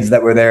of the kids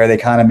that were there, they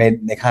kind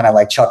of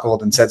like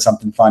chuckled and said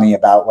something funny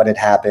about what had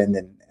happened.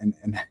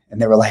 And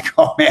they were like,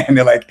 "Oh man,"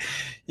 they're like,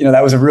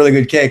 "That was a really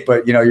good kick,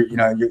 but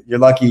you're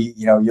lucky,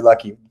 you're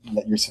lucky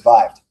that you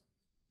survived."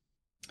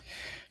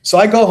 So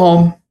I go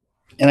home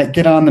and I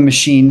get on the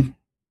machine,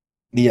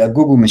 the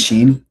Google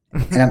machine,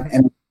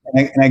 and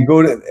I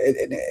go to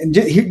and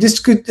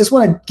just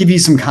want to give you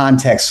some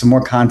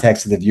more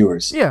context to the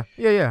viewers. Yeah.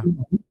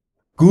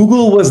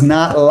 Google was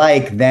not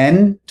like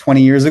then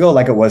 20 years ago,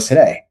 like it was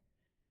today.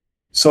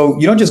 So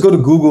you don't just go to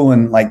Google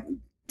and like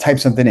type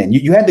something in.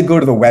 You had to go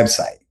to the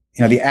website,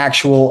 the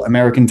actual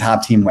American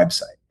Top Team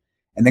website,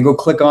 and then go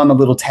click on the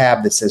little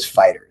tab that says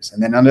fighters.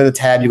 And then under the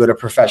tab, you go to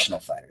professional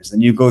fighters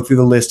and you go through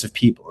the list of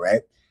people,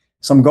 right?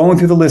 So I'm going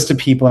through the list of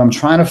people and I'm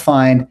trying to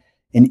find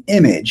an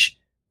image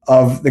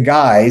of the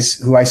guys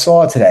who I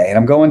saw today. And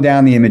I'm going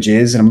down the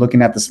images and I'm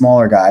looking at the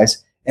smaller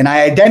guys and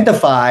I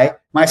identify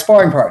my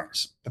sparring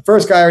partners. The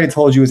first guy I already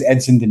told you was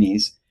Edson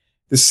Deniz.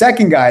 The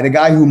second guy, the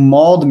guy who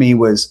mauled me,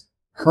 was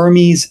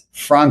Hermes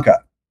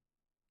Franca.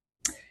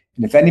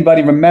 And if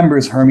anybody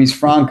remembers Hermes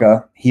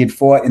Franca, he had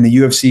fought in the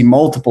UFC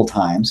multiple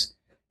times.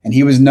 And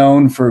he was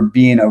known for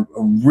being a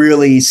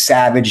really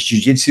savage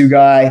jiu-jitsu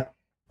guy,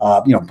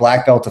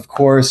 black belt, of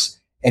course.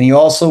 And he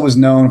also was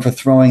known for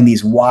throwing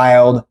these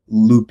wild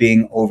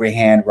looping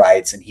overhand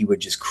rights, and he would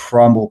just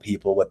crumble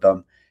people with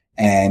them.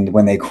 And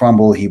when they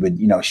crumble, he would,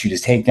 shoot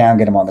his takedown,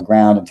 get him on the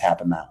ground, and tap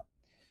him out.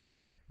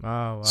 Oh,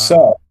 wow.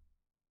 So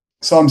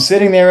So I'm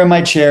sitting there in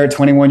my chair,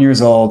 21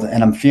 years old,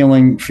 and I'm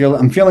feeling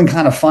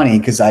kind of funny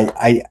because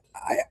I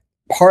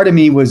part of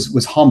me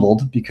was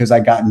humbled because I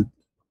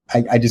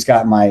just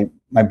got my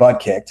butt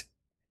kicked.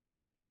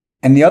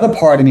 And the other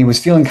part of me was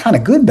feeling kind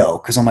of good though,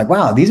 because I'm like,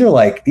 wow, these are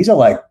like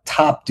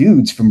top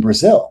dudes from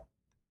Brazil.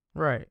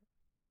 Right.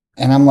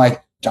 And I'm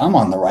like, I'm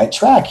on the right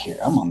track here.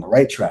 I'm on the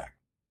right track.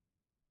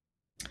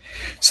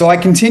 So I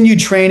continued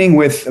training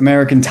with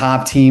American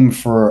Top Team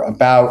for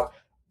about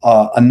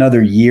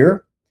another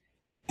year.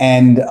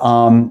 And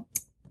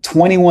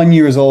 21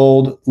 years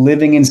old,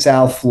 living in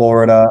South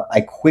Florida,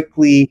 I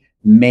quickly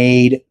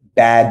made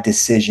bad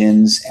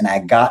decisions and I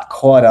got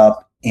caught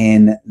up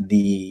in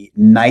the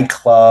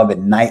nightclub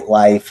and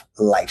nightlife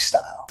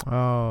lifestyle.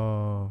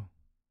 Oh.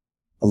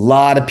 A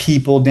lot of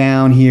people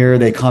down here,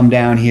 they come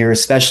down here,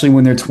 especially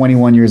when they're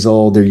 21 years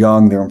old. They're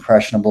young, they're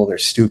impressionable, they're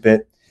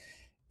stupid,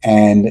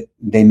 and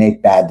they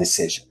make bad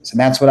decisions. And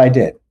that's what I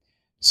did.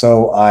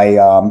 So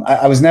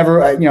I was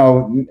never,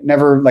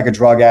 never like a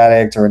drug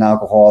addict or an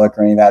alcoholic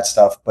or any of that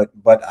stuff. But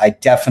I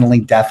definitely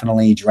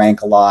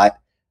drank a lot.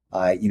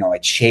 I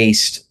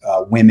chased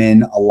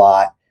women a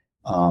lot.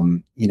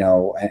 And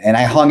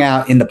I hung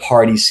out in the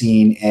party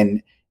scene.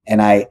 And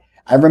I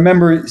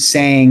remember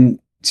saying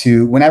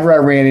to whenever I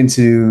ran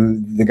into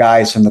the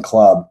guys from the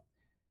club,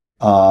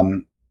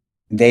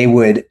 they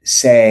would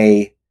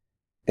say,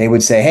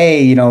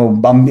 hey,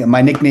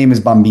 my nickname is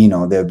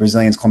Bambino. The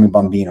Brazilians call me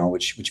Bambino,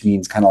 which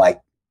means kind of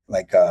like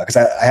because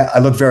I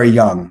look very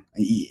young.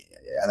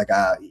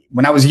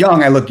 When I was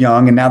young, I looked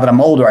young, and now that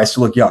I'm older, I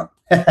still look young.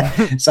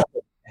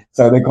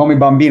 So they call me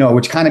Bambino,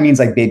 which kind of means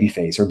like baby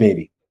face or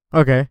baby.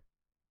 Okay.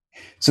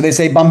 So they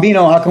say,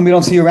 Bambino, how come we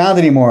don't see you around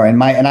anymore?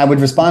 And I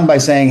would respond by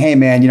saying, hey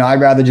man, I'd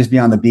rather just be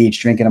on the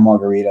beach drinking a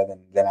margarita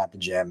than at the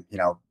gym,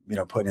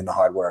 putting in the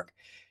hard work.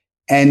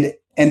 And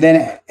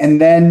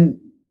then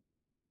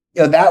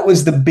that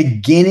was the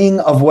beginning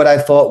of what I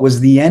thought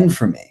was the end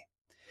for me.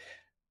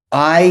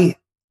 I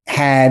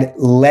had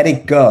let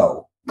it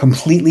go,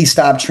 completely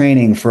stopped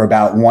training for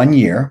about 1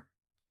 year.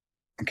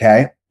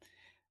 Okay.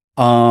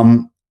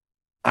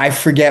 I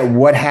forget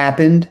what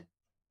happened,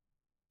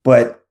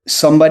 but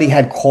somebody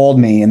had called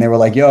me and they were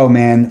like, yo,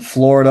 man,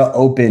 Florida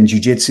Open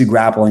Jiu-Jitsu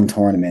grappling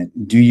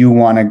tournament. Do you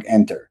want to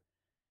enter?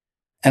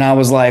 And I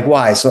was like,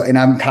 why? And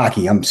I'm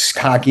cocky and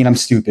I'm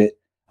stupid.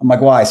 I'm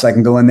like, why? So I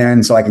can go in there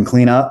and so I can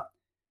clean up.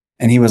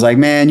 And he was like,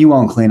 man, you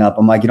won't clean up.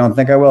 I'm like, you don't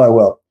think I will? I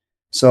will.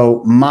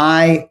 So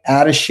my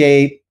out of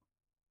shape,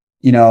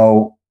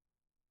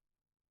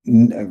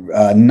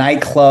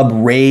 nightclub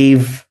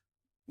rave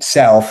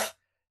self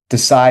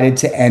decided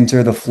to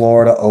enter the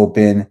Florida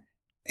Open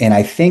in,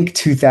 I think,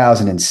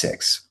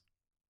 2006.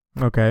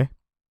 Okay.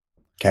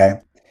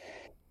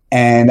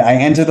 And I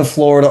entered the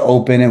Florida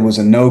Open. It was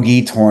a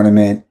no-gi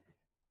tournament.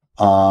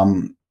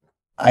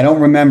 I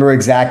don't remember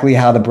exactly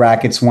how the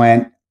brackets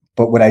went,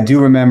 but what I do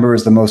remember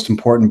is the most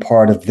important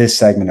part of this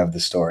segment of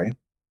the story.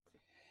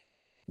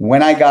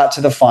 When I got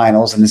to the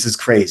finals, and this is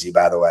crazy,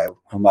 by the way,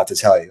 I'm about to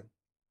tell you.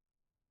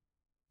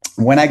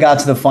 When I got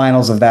to the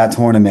finals of that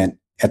tournament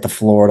at the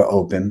Florida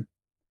Open,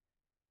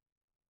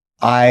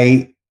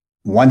 I,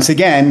 once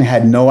again,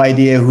 had no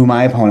idea who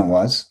my opponent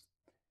was.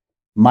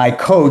 My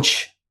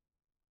coach,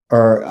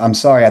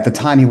 at the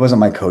time, he wasn't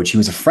my coach. He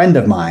was a friend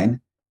of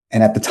mine.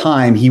 And at the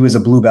time, he was a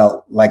blue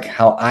belt, like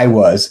how I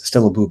was,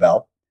 still a blue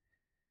belt.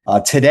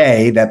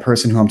 Today, that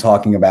person who I'm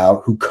talking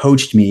about, who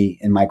coached me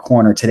in my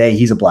corner, today,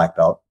 he's a black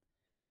belt.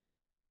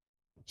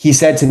 He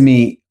said to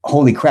me,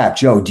 holy crap,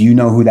 Joe, do you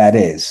know who that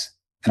is?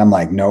 And I'm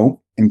like, no.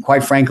 And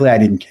quite frankly, I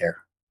didn't care.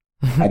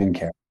 I didn't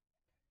care.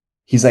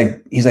 He's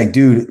like,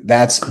 dude,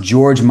 that's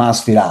George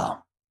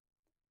Masvidal.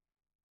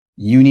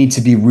 You need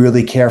to be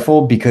really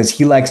careful because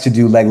he likes to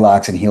do leg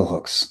locks and heel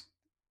hooks.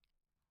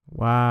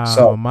 Wow.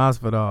 So,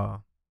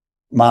 Masvidal.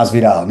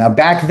 Now,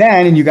 back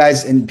then, and you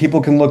guys, and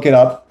people can look it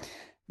up,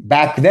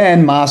 back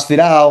then,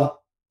 Masvidal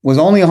was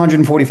only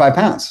 145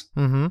 pounds.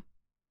 Mm-hmm.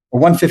 Or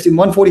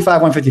 145,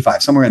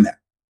 155, somewhere in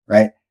there,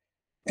 right?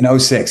 In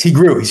 2006. He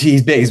grew.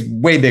 He's big. He's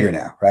way bigger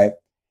now, right?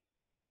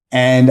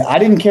 And I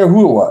didn't care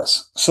who it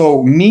was.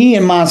 So me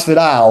and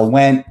Masvidal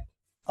went,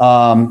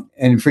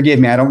 and forgive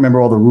me, I don't remember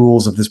all the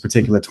rules of this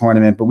particular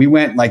tournament, but we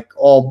went like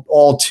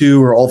all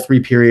 2 or all 3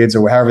 periods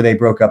or however they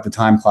broke up the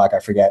time clock, I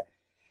forget.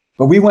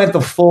 But we went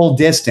the full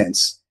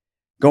distance,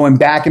 going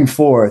back and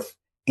forth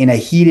in a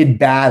heated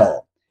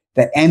battle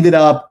that ended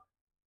up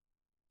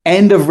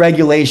end of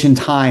regulation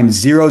time,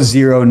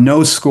 0-0,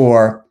 no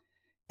score.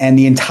 And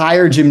the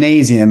entire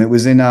gymnasium, it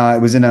was in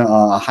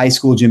a high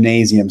school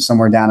gymnasium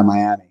somewhere down in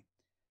Miami,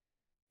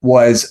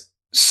 was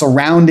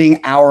surrounding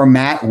our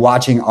mat,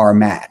 watching our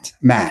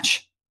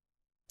match.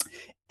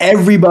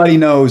 Everybody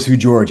knows who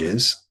George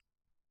is.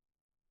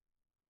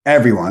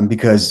 Everyone,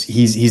 because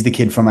he's the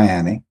kid from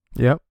Miami.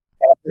 Yep.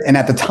 And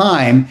at the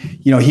time,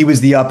 he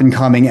was the up and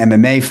coming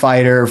MMA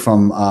fighter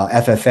from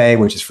FFA,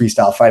 which is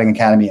Freestyle Fighting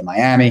Academy in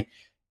Miami.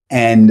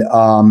 And,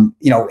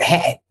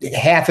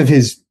 half of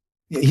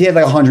he had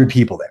like 100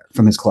 people there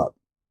from his club.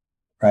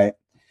 Right.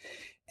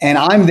 And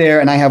I'm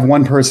there and I have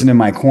one person in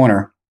my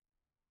corner.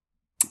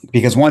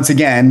 Because once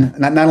again,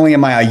 not only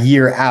am I a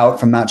year out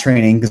from not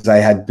training because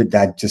I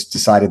just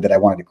decided that I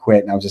wanted to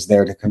quit and I was just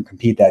there to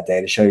compete that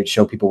day to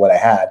show people what I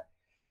had.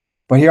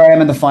 But here I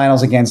am in the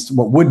finals against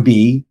what would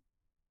be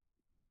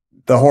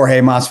the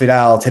Jorge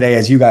Masvidal today,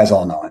 as you guys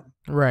all know it.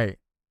 Right.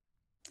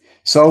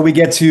 So we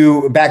get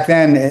to, back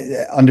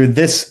then, under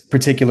this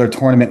particular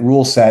tournament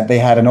rule set, they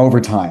had an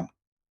overtime.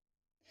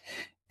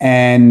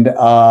 And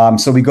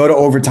so we go to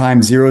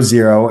overtime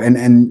 0-0.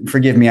 And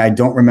forgive me, I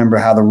don't remember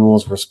how the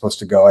rules were supposed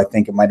to go. I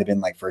think it might have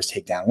been like first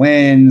takedown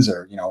wins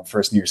or,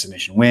 first near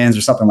submission wins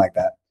or something like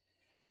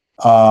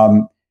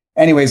that.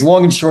 Anyways,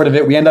 long and short of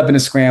it, we end up in a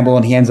scramble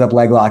and he ends up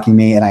leg locking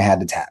me and I had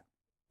to tap.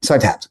 So I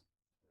tapped.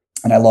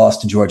 And I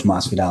lost to George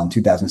Masvidal in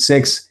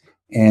 2006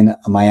 in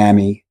a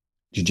Miami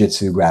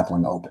Jiu-Jitsu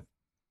Grappling Open.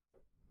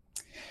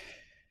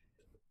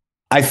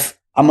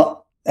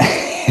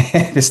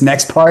 This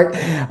next part,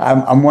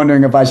 I'm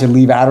wondering if I should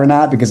leave out or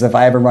not, because if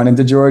I ever run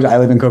into George, I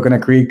live in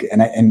Coconut Creek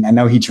and I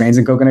know he trains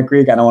in Coconut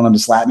Creek. I don't want him to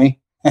slap me.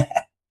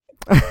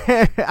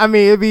 I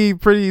mean, it'd be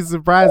pretty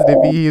surprising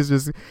if he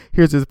just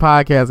hears his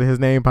podcast and his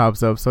name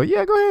pops up. So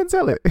yeah, go ahead and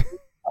tell it.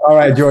 All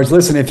right, George,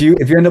 listen, if you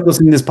end up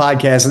listening to this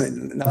podcast,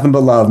 nothing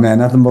but love, man,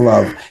 nothing but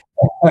love.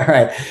 All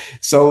right.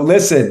 So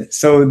listen,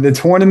 so the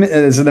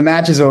tournament, so the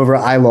match is over.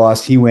 I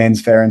lost, he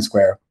wins fair and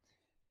square.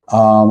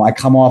 I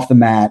come off the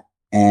mat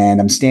and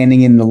I'm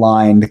standing in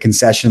the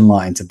concession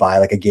line to buy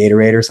like a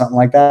Gatorade or something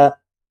like that.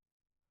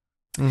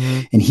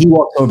 Mm-hmm. And he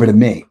walks over to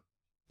me.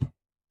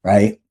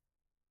 Right.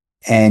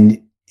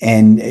 And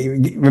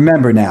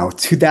remember now,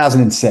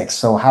 2006.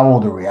 So how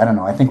old are we? I don't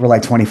know. I think we're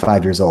like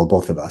 25 years old,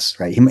 both of us.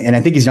 Right. And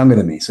I think he's younger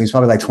than me. So he's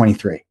probably like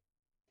 23.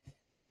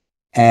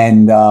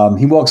 And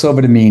he walks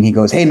over to me and he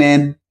goes, "Hey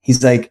man,"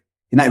 he's like,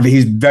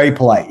 he's very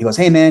polite. He goes,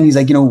 "Hey man," he's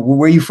like,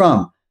 "Where are you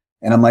from?"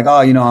 And I'm like, "Oh,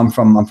 I'm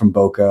from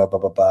Boca, blah,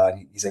 blah, blah."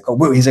 And he's like,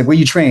 "Oh," he's like, "Where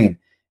you train?"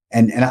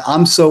 And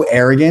I'm so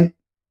arrogant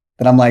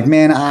that I'm like,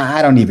 "Man,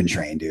 I don't even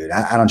train, dude.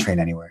 I don't train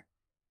anywhere.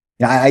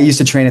 I used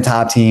to train a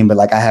top team, but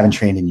like I haven't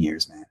trained in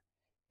years, man."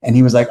 And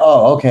he was like,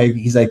 "Oh, okay."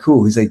 He's like,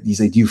 "Cool." He's like,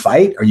 "Do you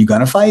fight? Are you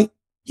gonna fight?"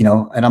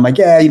 And I'm like,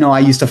 "Yeah, I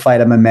used to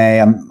fight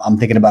MMA. I'm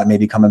thinking about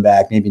maybe coming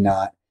back, maybe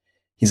not."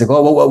 He's like,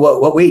 "Oh,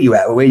 what weight you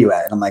at? What weight you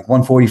at?" And I'm like,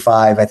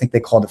 145. I think they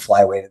called it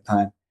flyweight at the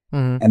time.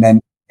 Mm-hmm.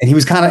 And he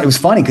was it was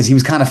funny because he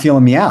was kind of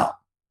feeling me out.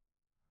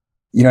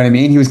 You know what I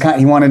mean?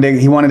 He wanted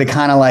to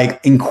kind of like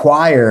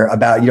inquire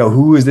about,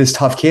 who is this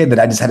tough kid that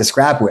I just had to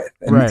scrap with?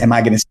 And right. Am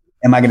I going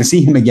to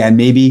see him again?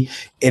 Maybe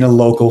in a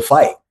local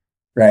fight.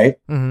 Right.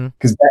 Mm-hmm.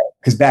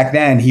 Cause back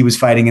then he was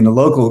fighting in the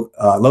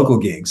local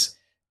gigs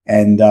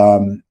and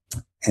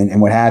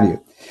what have you.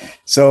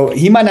 So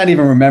he might not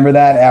even remember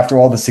that after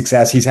all the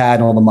success he's had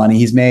and all the money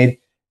he's made.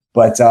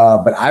 But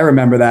I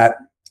remember that.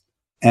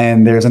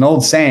 And there's an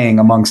old saying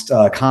amongst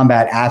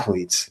combat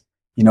athletes,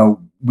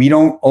 we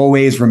don't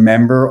always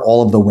remember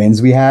all of the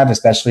wins we have,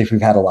 especially if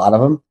we've had a lot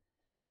of them.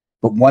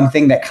 But one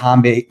thing that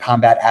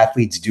combat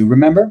athletes do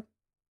remember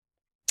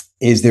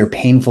is their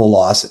painful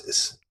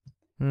losses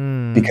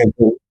because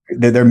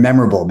they're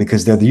memorable,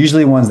 because they're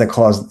usually ones that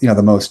cause,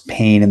 the most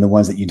pain and the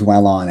ones that you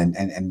dwell on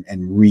and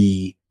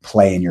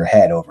replay in your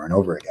head over and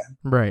over again.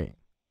 Right.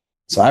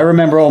 So I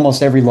remember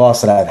almost every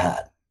loss that I've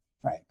had,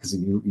 right? Because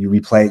you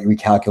replay it, you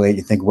recalculate,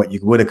 you think what you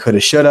woulda, coulda,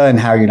 shoulda, and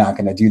how you're not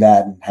going to do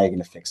that and how you're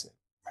going to fix it.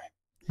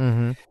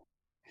 Mm-hmm.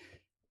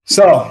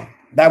 So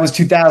that was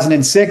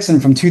 2006.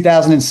 And from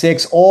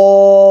 2006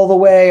 all the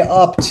way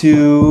up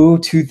to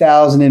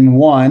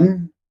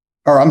 2021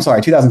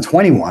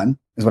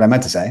 is what I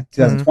meant to say.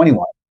 2021.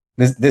 Mm-hmm.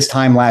 This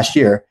time last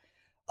year,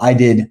 I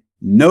did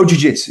no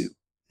jiu-jitsu,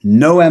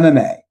 no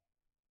MMA.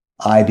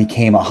 I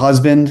became a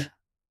husband.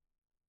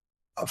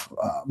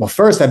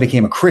 First I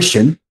became a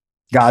Christian.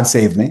 God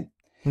saved me.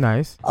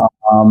 Nice.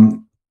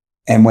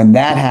 And when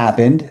that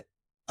happened,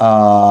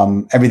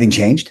 everything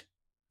changed.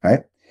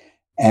 Right.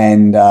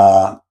 And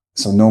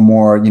so no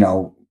more,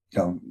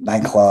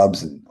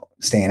 nightclubs and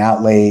staying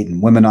out late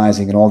and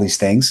womanizing and all these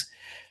things.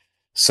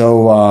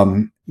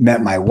 So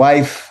met my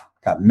wife,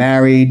 got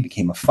married,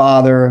 became a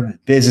father,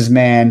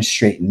 businessman,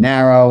 straight and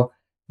narrow,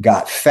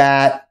 got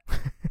fat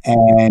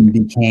and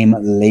became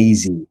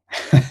lazy.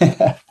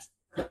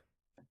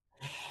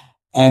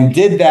 And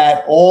did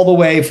that all the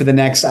way for the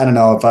next, I don't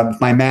know if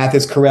my math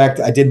is correct.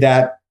 I did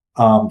that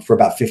for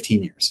about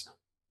 15 years.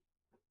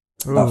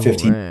 About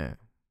 15. Man.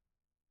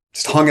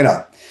 Just hung it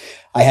up.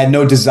 I had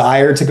no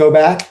desire to go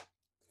back.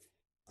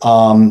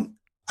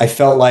 I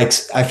felt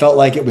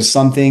like it was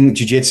something,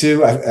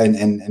 jiu-jitsu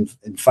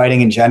and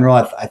fighting in general.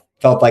 I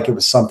felt like it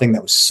was something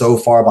that was so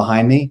far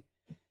behind me.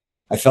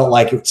 I felt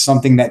like it's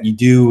something that you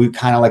do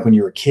kind of like when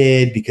you're a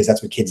kid, because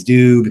that's what kids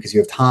do, because you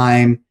have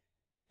time.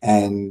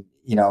 And,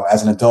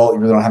 as an adult, you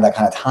really don't have that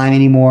kind of time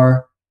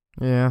anymore.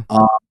 Yeah.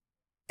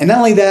 And not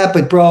only that,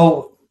 but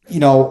bro,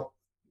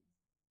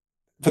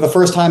 for the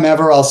first time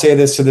ever, I'll say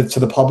this to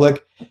the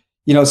public.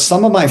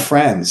 Some of my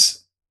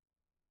friends,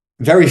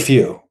 very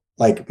few,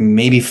 like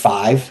maybe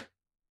 5,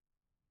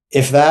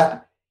 if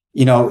that,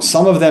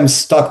 some of them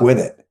stuck with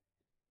it.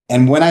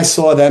 And when I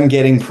saw them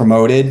getting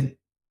promoted,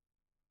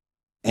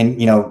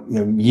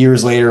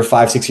 years later,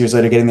 5, 6 years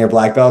later, getting their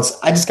black belts,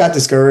 I just got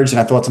discouraged. And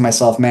I thought to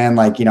myself, man,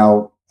 like,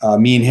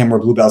 me and him were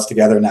blue belts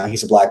together. Now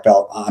he's a black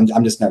belt.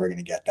 I'm just never going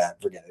to get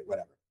that. Forget it.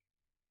 Whatever.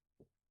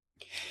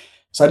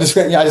 So I just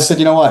said,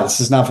 you know what? This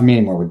is not for me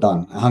anymore. We're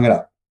done. I hung it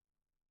up.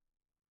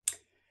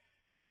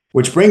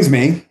 Which brings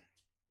me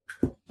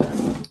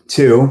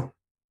to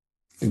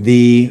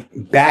the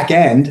back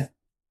end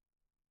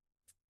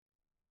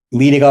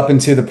leading up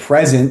into the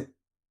present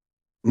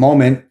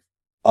moment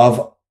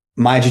of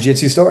my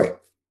jiu-jitsu story.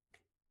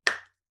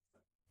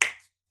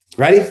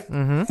 Ready?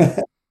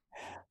 Mm-hmm.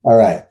 All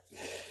right.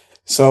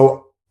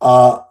 So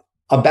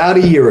about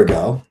a year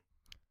ago,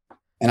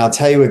 and I'll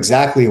tell you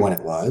exactly when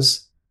it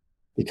was,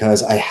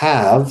 because I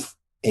have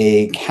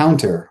a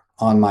counter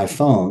on my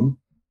phone,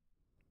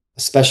 a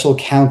special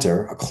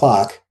counter, a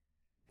clock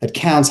that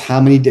counts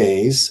how many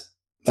days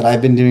that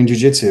I've been doing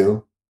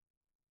jiu-jitsu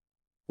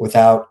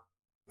without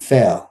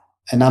fail.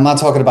 And I'm not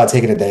talking about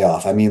taking a day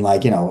off. I mean,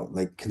 like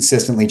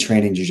consistently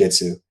training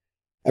jiu-jitsu.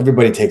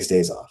 Everybody takes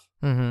days off.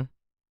 Mm-hmm.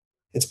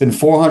 It's been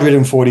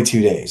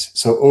 442 days.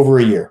 So over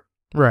a year.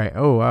 Right.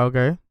 Oh,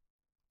 okay.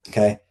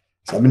 Okay.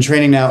 So I've been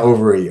training now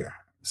over a year.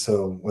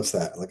 So what's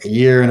that? Like a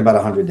year and about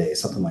 100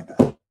 days, something like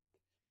that.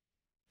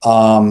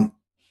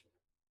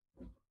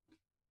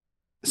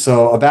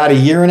 So about a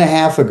year and a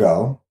half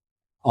ago,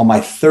 on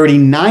my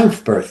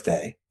 39th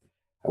birthday,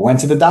 I went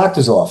to the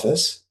doctor's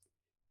office,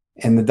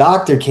 and the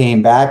doctor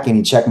came back and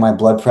he checked my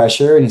blood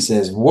pressure and he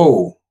says,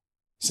 whoa,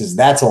 he says,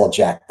 that's all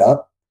jacked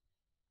up.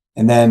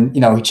 And then,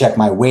 he checked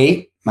my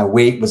weight. My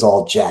weight was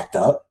all jacked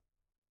up.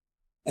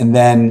 And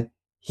then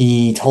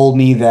he told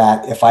me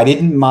that if I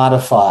didn't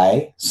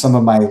modify some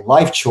of my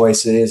life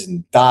choices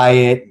and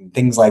diet and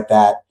things like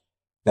that,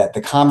 that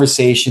the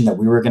conversation that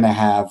we were going to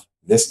have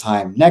this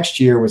time next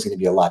year was going to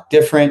be a lot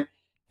different.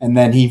 And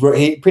then he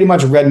pretty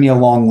much read me a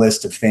long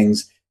list of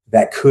things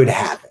that could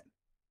happen.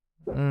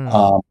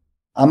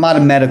 I'm not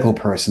a medical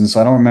person, so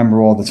I don't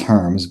remember all the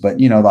terms, but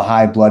the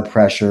high blood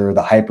pressure,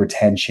 the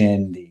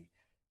hypertension, the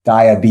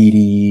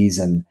diabetes,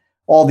 and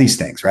all these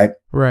things, right?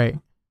 Right.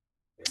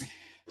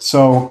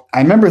 So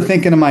I remember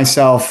thinking to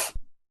myself,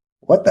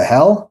 what the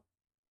hell?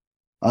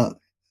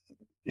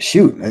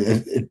 Shoot.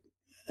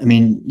 I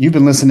mean, you've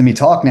been listening to me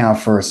talk now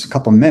for a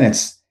couple of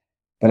minutes,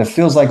 but it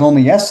feels like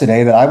only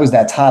yesterday that I was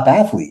that top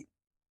athlete.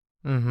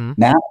 Mm-hmm.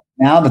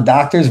 Now the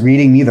doctor's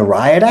reading me the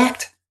riot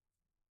act.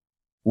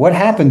 What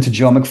happened to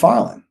Joe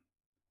McFarlane?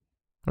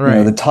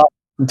 Right. The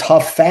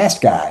tough,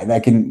 fast guy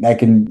that can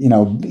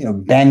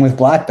bang with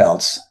black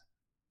belts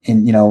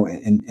in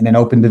an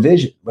open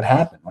division. What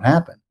happened?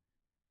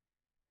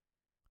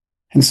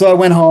 And so I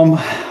went home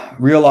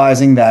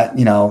realizing that,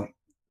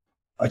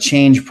 a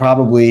change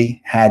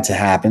probably had to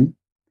happen.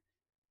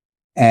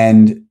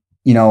 And,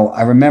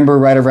 I remember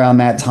right around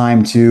that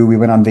time too, we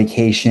went on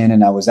vacation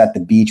and I was at the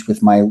beach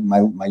with my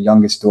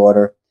youngest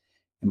daughter,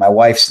 and my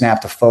wife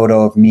snapped a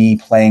photo of me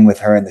playing with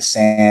her in the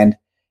sand.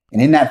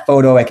 And in that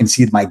photo, I can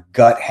see my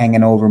gut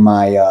hanging over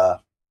my,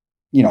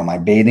 my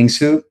bathing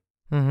suit.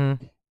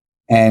 Mm-hmm.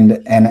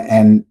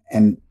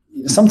 And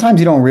sometimes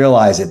you don't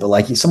realize it, but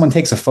like someone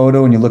takes a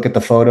photo and you look at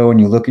the photo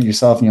and you look at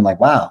yourself and you're like,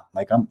 wow,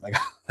 like I'm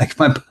like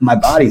my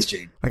body's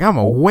changed. Like I'm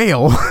a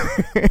whale.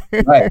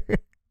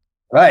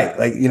 Right.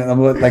 Like,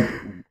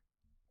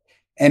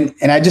 and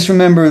I just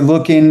remember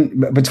looking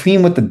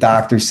between what the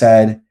doctor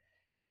said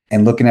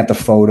and looking at the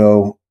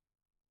photo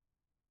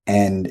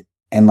and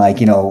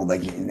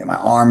my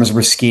arms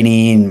were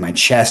skinny and my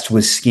chest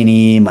was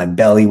skinny, my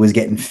belly was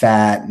getting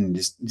fat and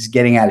just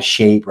getting out of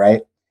shape.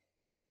 Right.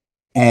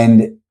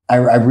 And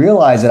I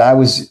realized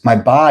that my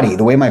body,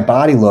 the way my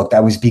body looked, I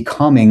was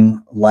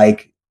becoming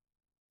like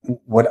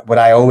what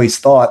I always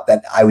thought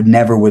that I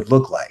never would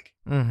look like.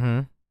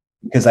 Mm-hmm.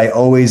 Because I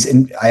always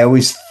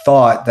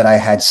thought that I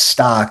had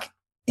stock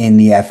in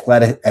the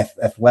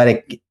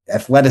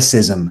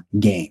athleticism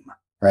game.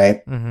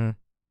 Right. Mm-hmm.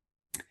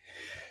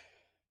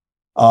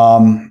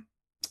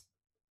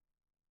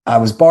 I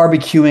was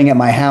barbecuing at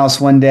my house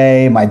one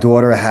day. My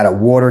daughter had a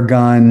water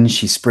gun.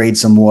 She sprayed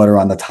some water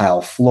on the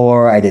tile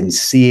floor. I didn't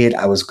see it.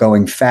 I was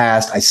going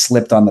fast. I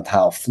slipped on the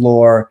tile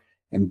floor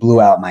and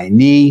blew out my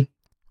knee.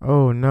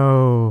 Oh,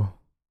 no.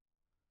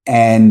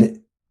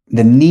 And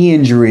the knee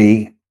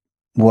injury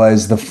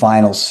was the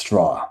final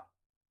straw.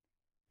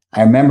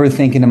 I remember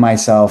thinking to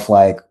myself,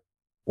 like,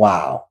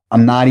 wow,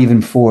 I'm not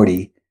even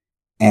 40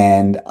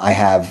 and I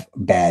have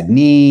bad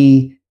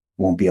knee,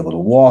 won't be able to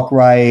walk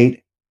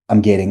right.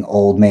 I'm getting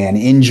old man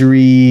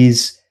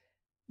injuries,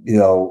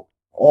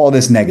 all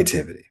this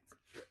negativity.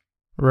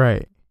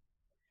 Right.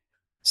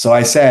 So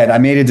I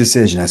made a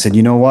decision. I said,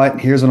 you know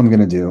what? Here's what I'm going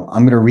to do.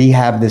 I'm going to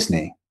rehab this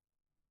knee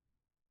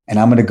and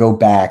I'm going to go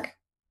back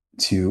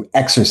to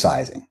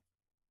exercising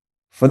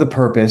for the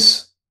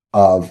purpose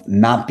of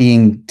not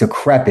being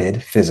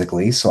decrepit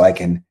physically so I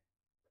can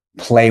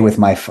play with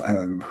my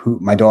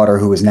daughter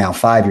who is now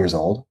 5 years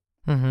old.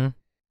 Mm-hmm.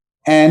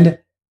 And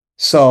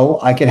so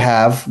I could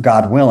have,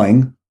 God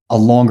willing, a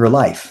longer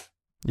life.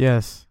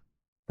 Yes.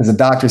 Because the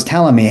doctor's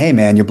telling me, hey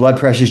man, your blood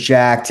pressure's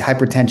jacked,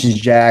 hypertension's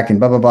jacked, and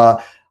blah, blah,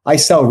 blah. I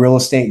sell real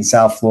estate in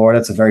South Florida.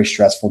 It's a very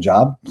stressful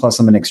job. Plus,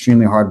 I'm an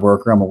extremely hard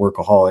worker. I'm a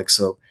workaholic.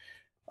 So,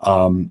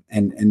 and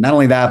not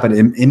only that, but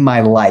in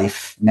my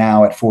life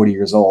now at 40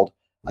 years old,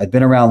 I've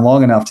been around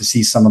long enough to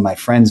see some of my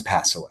friends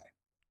pass away,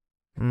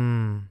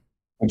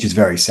 which is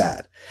very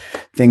sad.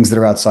 Things that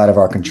are outside of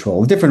our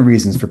control, different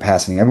reasons for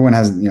passing. Everyone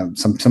has,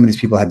 some of these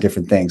people had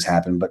different things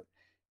happen, but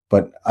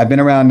I've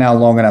been around now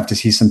long enough to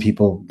see some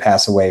people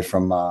pass away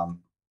from,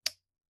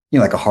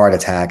 like a heart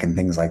attack and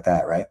things like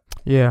that. Right.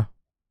 Yeah.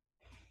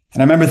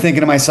 And I remember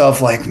thinking to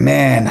myself, like,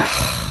 man,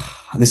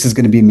 this is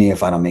going to be me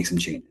if I don't make some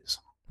changes.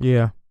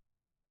 Yeah.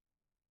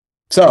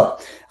 So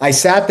I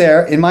sat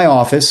there in my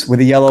office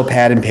with a yellow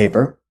pad and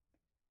paper,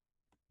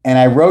 and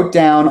I wrote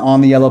down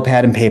on the yellow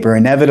pad and paper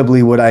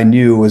inevitably what I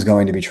knew was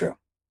going to be true.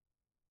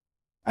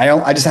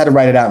 I just had to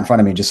write it out in front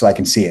of me just so I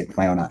can see it with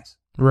my own eyes.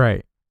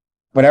 Right.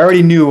 But I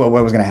already knew what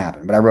was going to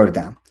happen, but I wrote it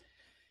down.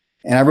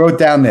 And I wrote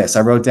down this.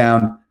 I wrote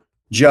down,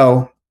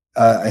 Joe,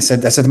 I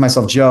said to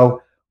myself,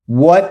 Joe,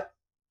 what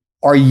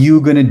are you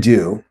going to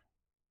do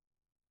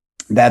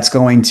that's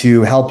going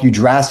to help you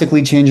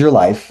drastically change your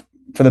life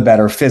for the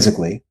better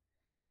physically,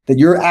 that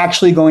you're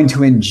actually going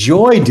to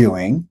enjoy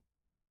doing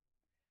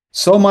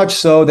so much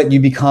so that you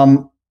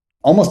become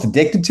almost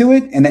addicted to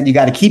it and that you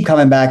got to keep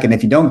coming back. And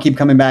if you don't keep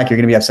coming back, you're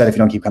going to be upset if you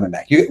don't keep coming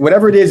back.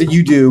 Whatever it is that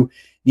you do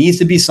needs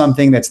to be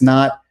something that's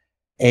not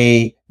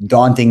a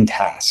daunting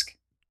task.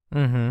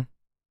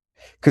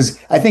 Because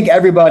I think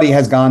everybody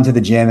has gone to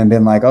the gym and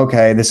been like,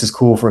 okay, this is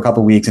cool for a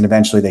couple of weeks, and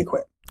eventually they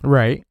quit.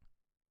 Right.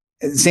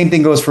 Same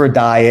thing goes for a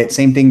diet.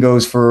 Same thing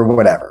goes for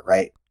whatever,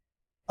 right?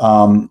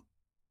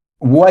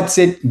 What's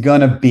it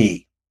gonna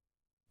be?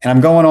 And I'm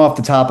going off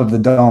the top of the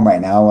dome right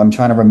now. I'm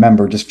trying to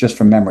remember just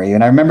from memory.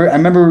 And I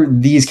remember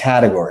these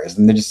categories,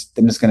 and I'm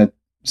just gonna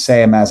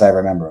say them as I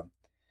remember them.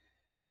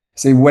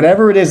 Say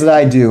whatever it is that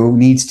I do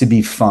needs to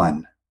be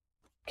fun.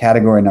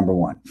 Category number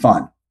 1,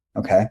 fun.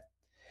 Okay.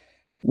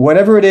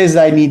 Whatever it is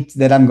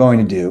that I'm going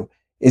to do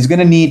is going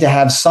to need to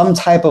have some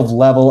type of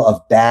level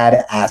of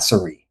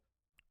badassery.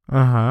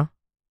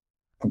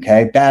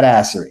 Okay.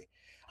 Badassery.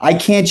 I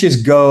can't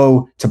just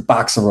go to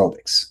box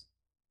aerobics.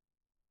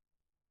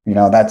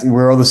 That's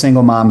where all the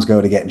single moms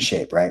go to get in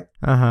shape. Right.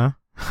 I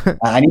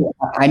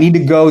need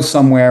to go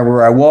somewhere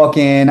where I walk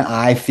in,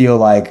 I feel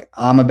like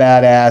I'm a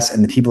badass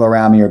and the people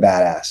around me are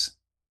badass.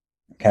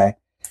 Okay.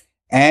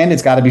 And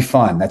it's got to be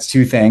fun. That's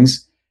 2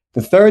 things.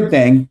 The third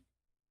thing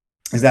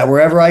is that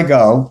wherever I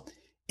go,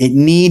 it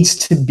needs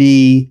to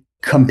be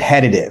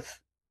competitive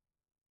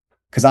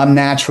because I'm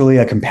naturally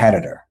a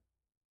competitor.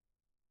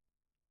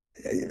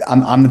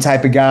 I'm the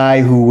type of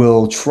guy who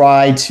will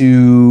try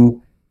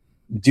to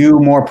do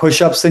more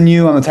push-ups than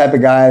you. I'm the type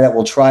of guy that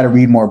will try to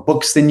read more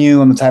books than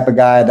you. I'm the type of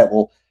guy that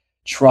will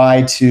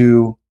try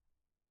to,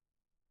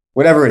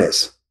 whatever it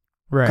is,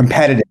 right.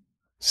 Competitive.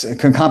 So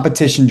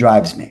competition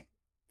drives me.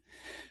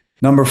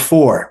 Number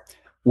 4,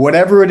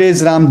 whatever it is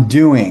that I'm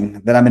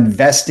doing, that I'm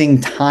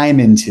investing time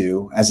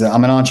into,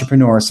 I'm an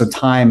entrepreneur, so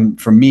time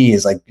for me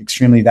is like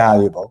extremely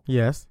valuable.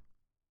 Yes.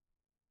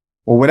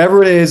 Well,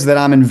 whatever it is that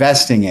I'm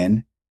investing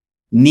in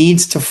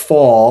needs to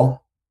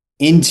fall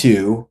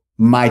into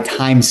my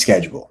time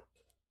schedule,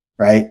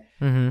 right?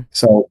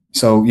 So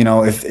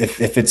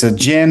if it's a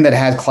gym that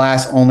has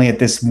class only at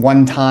this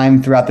one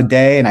time throughout the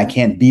day and I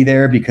can't be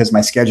there because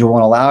my schedule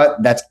won't allow it,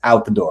 that's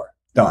out the door.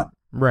 Done.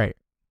 Right.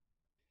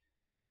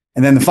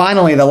 And then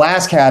finally, the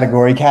last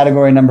category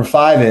number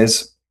 5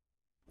 is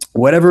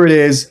whatever it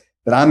is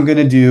that I'm going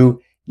to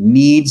do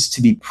needs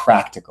to be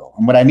practical.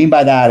 And what I mean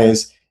by that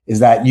is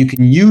that you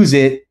can use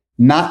it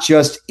not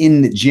just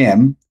in the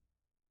gym,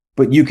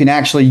 but you can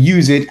actually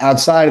use it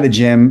outside of the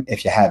gym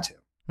if you had to.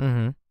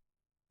 An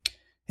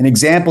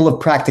example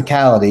of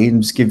practicality,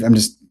 I'm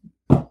just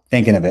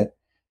thinking of it,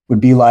 would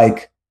be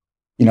like,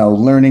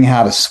 learning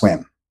how to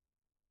swim,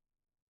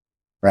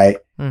 right?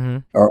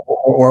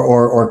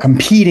 Or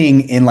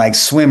competing in like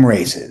swim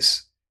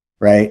races,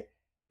 right?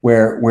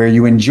 Where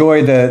you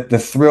enjoy the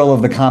thrill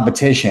of the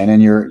competition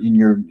and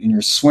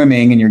you're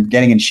swimming and you're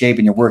getting in shape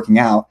and you're working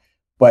out.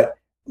 But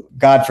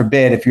God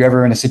forbid, if you're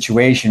ever in a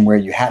situation where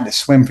you had to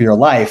swim for your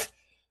life,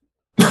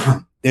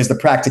 there's the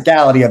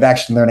practicality of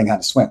actually learning how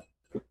to swim.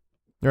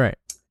 Right.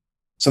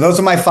 So those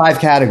are my 5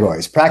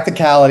 categories: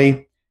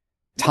 practicality,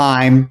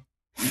 time,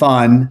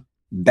 fun,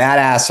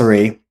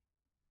 badassery,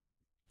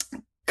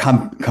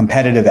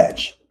 competitive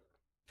edge.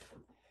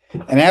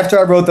 And after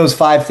I wrote those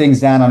 5 things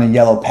down on a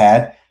yellow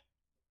pad,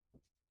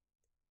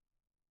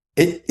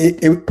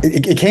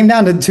 it came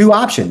down to 2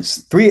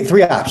 options,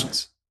 3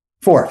 options,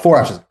 4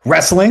 options: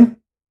 wrestling,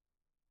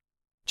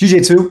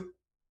 jiu-jitsu,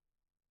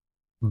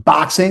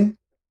 boxing,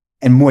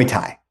 and Muay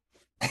Thai.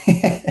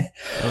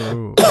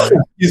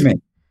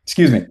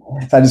 Excuse me.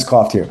 I just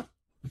coughed here.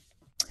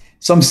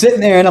 So I'm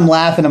sitting there and I'm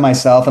laughing to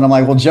myself and I'm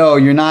like, well, Joe,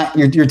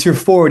 you're too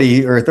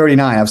 40 or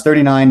 39. I was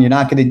 39. You're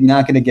not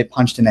going to get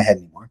punched in the head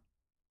anymore.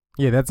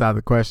 Yeah, that's out of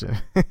the question.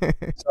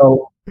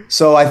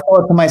 So I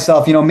thought to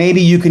myself,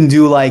 maybe you can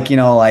do what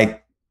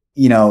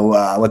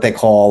they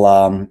call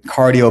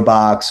cardio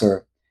box,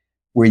 or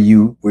where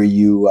you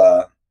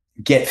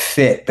get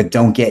fit but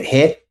don't get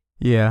hit.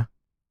 Yeah.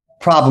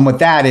 Problem with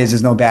that is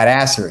there's no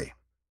badassery.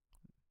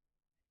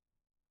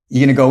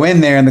 You're going to go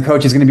in there and the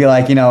coach is going to be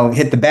like,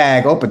 hit the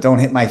bag. Oh, but don't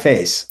hit my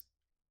face.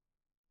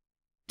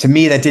 To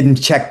me, that didn't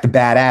check the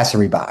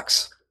badassery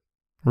box.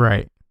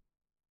 Right.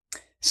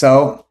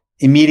 So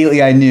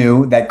immediately I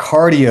knew that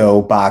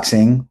cardio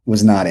boxing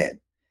was not it.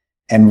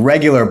 And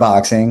regular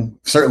boxing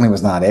certainly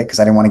was not it because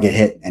I didn't want to get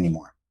hit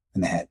anymore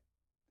in the head.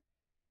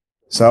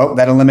 So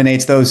that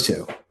eliminates those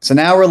two. So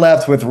now we're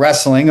left with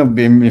wrestling.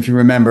 If you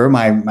remember,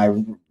 I'm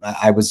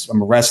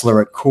a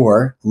wrestler at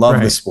core. Love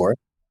the sport.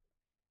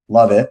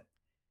 Love it.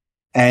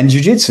 And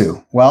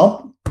jiu-jitsu.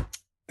 Well,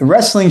 the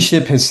wrestling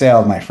ship has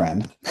sailed, my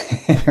friend.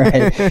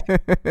 Right?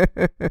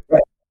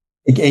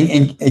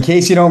 In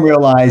case you don't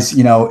realize,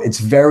 it's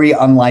very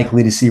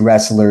unlikely to see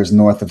wrestlers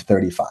north of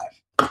 35.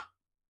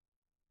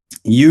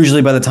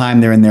 Usually by the time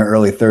they're in their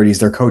early 30s,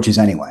 they're coaches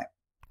anyway.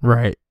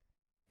 Right.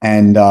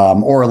 And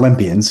or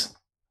Olympians,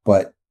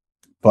 but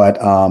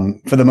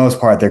for the most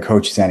part, they're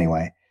coaches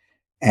anyway.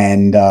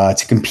 And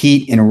to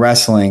compete in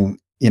wrestling,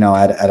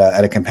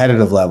 at a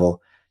competitive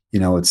level,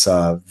 it's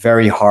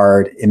very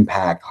hard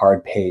impact,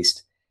 hard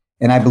paced.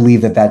 And I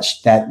believe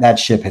that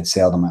ship had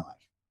sailed in my life.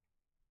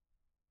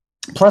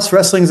 Plus,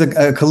 wrestling is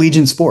a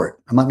collegiate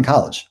sport. I'm not in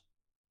college.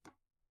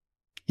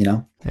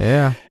 Yeah.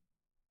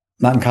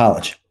 Not in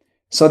college.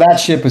 So that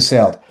ship was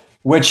sailed,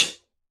 which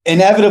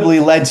inevitably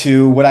led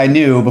to what I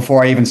knew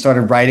before I even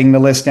started writing the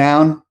list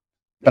down.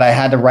 But I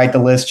had to write the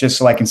list just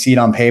so I can see it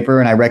on paper.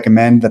 And I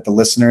recommend that the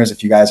listeners,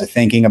 if you guys are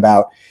thinking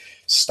about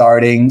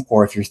starting,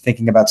 or if you're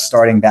thinking about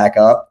starting back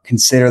up,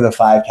 consider the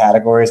 5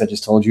 categories I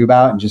just told you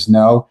about and just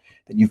know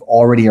that you've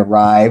already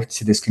arrived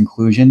to this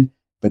conclusion.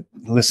 But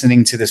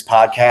listening to this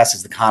podcast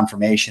is the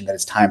confirmation that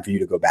it's time for you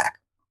to go back.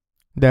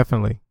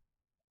 Definitely.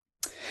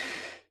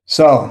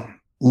 So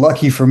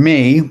lucky for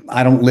me,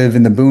 I don't live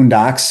in the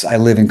boondocks. I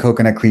live in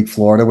Coconut Creek,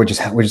 Florida, which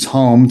is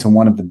home to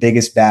one of the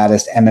biggest,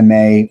 baddest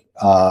MMA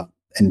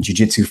and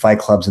jiu-jitsu fight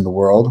clubs in the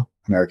world,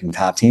 American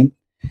Top Team.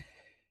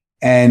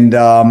 And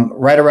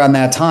right around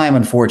that time,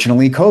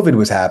 unfortunately, COVID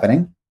was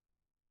happening.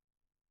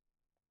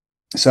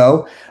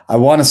 So I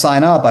want to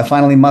sign up. I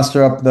finally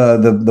muster up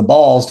the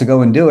balls to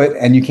go and do it.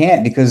 And you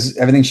can't because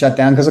everything's shut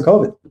down because of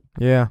COVID.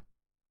 Yeah.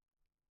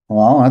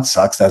 Well, that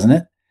sucks, doesn't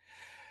it?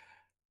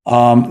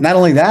 Not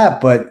only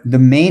that, but the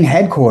main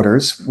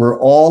headquarters where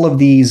all of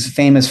these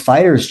famous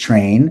fighters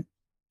train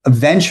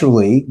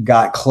eventually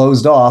got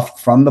closed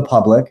off from the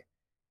public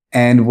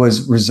and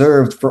was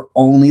reserved for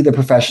only the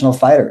professional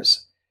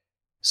fighters.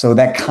 So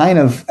that kind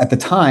of, at the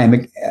time,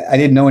 I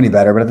didn't know any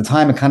better, but at the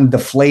time it kind of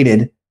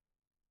deflated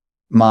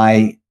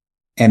my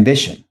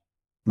ambition.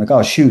 I'm like,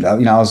 oh shoot, I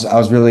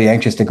was really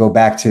anxious to go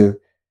back to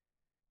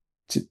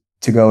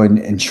go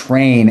and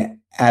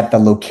train at the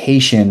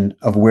location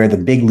of where the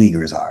big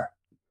leaguers are.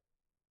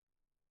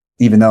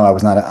 Even though I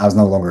was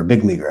no longer a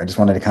big leaguer. I just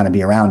wanted to kind of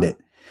be around it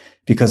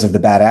because of the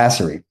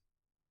badassery.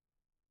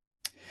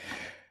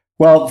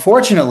 Well,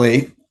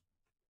 fortunately,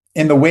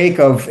 in the wake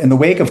of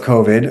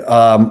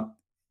COVID,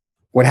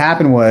 what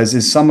happened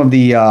is some of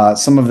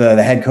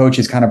the head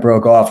coaches kind of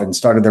broke off and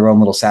started their own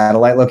little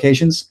satellite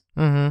locations.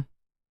 Mm-hmm.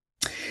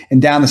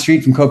 And down the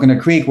street from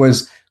Coconut Creek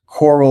was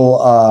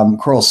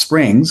Coral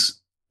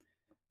Springs,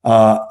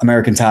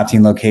 American Top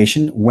Team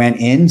location. Went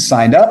in,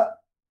 signed up.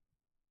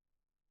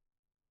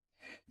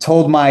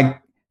 Told my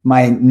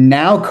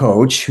now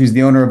coach, who's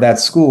the owner of that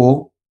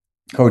school,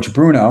 Coach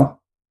Bruno,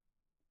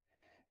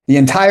 the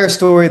entire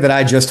story that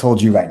I just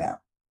told you right now.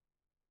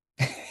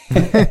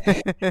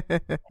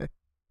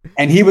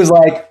 And he was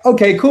like,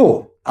 okay,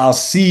 cool. I'll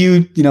see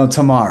you,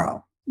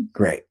 tomorrow.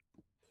 Great.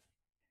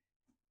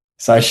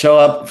 So I show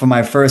up for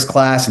my first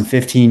class in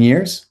 15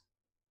 years.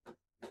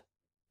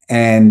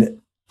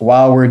 And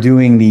while we're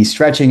doing the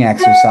stretching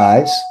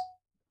exercise,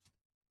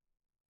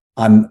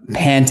 I'm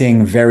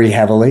panting very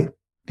heavily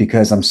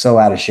because I'm so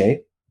out of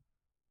shape.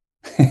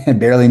 I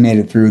barely made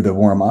it through the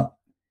warm-up.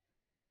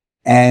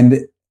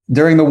 And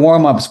during the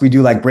warm-ups, we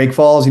do like break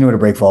falls. You know what a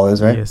break fall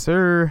is, right? Yes,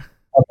 sir.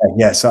 Okay,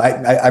 yeah. So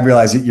I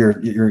realize that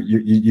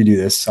you do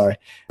this. Sorry.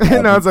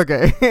 No, it's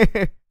okay.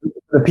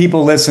 The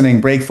people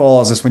listening, break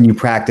falls is when you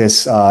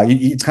practice.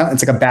 It's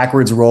like a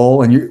backwards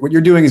roll, and what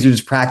you're doing is you're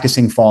just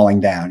practicing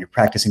falling down. You're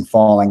practicing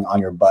falling on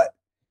your butt.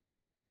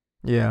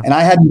 Yeah. And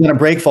I hadn't done a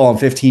break fall in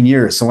 15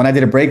 years, so when I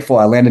did a break fall,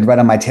 I landed right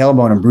on my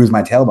tailbone and bruised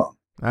my tailbone.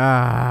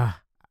 And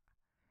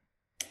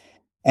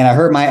I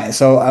hurt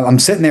so I'm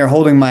sitting there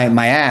holding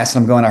my ass,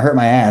 and I'm going, I hurt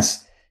my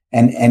ass,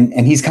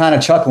 and he's kind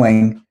of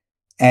chuckling.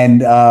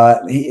 And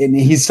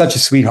he's such a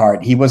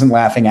sweetheart. He wasn't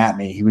laughing at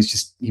me. He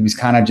was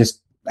kind of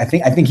just, I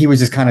think he was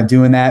just kind of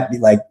doing that,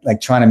 like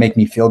trying to make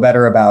me feel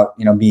better about,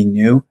 being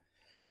new.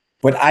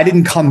 But I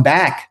didn't come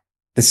back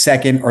the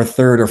second or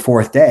third or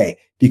fourth day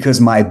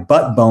because my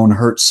butt bone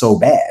hurt so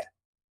bad.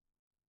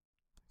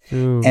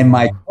 Ooh. And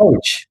my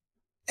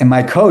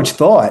coach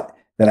thought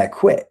that I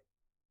quit.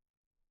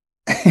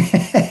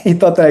 He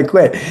thought that I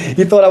quit.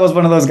 He thought I was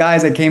one of those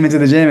guys that came into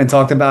the gym and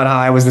talked about how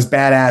I was this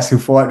badass who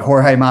fought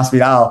Jorge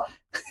Masvidal.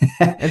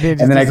 And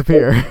then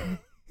disappear.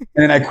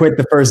 then I quit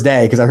the first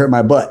day because I hurt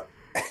my butt.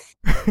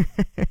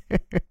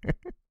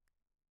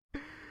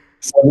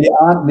 So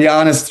the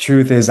honest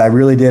truth is I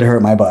really did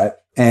hurt my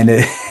butt, and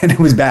it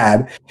was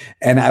bad.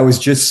 And I was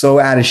just so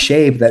out of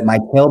shape that my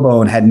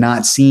tailbone had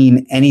not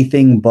seen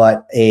anything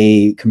but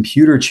a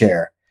computer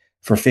chair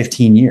for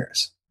 15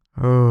 years.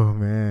 Oh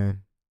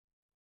man.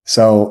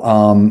 So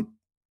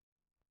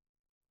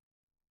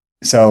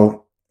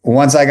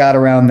once I got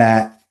around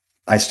that,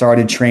 I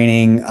started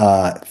training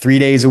 3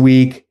 days a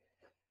week.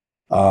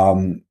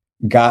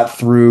 Got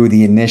through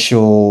the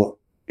initial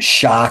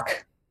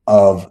shock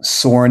of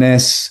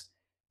soreness,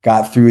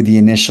 got through the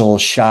initial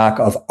shock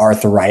of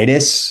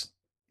arthritis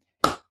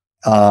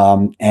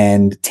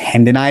and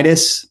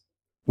tendonitis,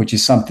 which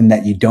is something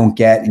that you don't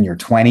get in your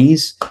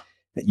 20s,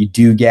 that you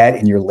do get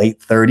in your late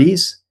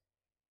 30s.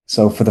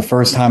 So for the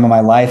first time in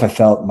my life, I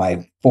felt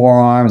my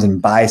forearms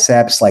and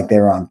biceps like they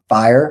were on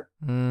fire.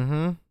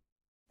 Mm-hmm.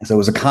 So it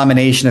was a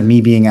combination of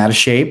me being out of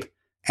shape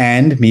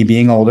and me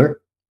being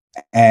older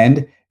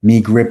and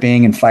me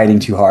gripping and fighting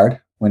too hard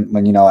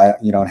when you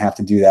don't have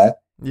to do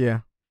that. Yeah.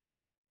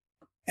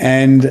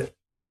 And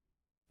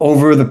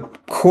over the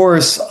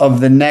course of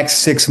the next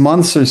 6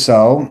 months or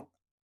so,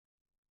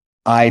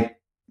 I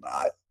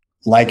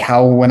like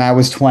how when I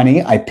was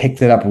 20, I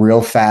picked it up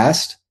real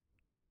fast.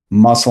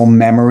 Muscle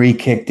memory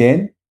kicked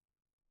in,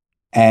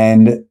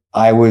 and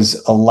I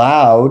was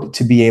allowed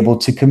to be able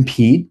to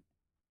compete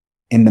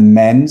in the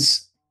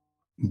men's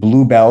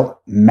blue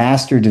belt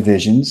master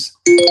divisions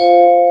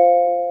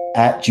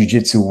at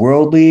Jiu-Jitsu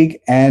World League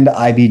and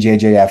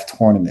IBJJF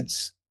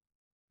tournaments.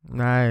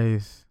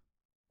 Nice.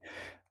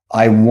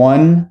 I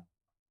won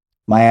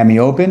Miami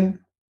Open,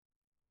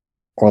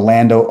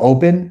 Orlando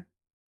Open,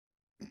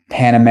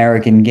 Pan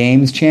American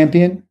Games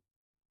champion,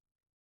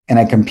 and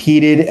I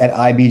competed at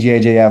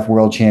IBJJF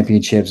World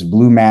Championships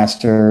Blue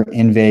Master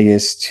in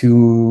Vegas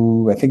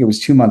I think it was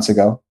 2 months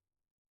ago.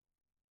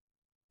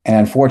 And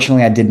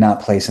unfortunately, I did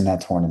not place in that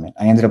tournament.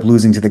 I ended up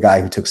losing to the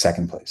guy who took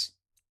second place.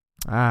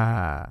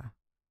 I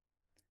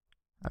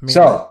mean,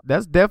 so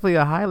that's definitely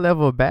a high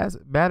level of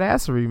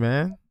badassery,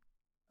 man.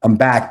 I'm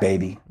back,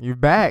 baby. You're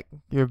back.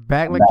 You're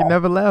back I'm like back. You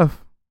never left.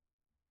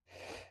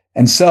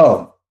 And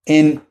so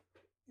in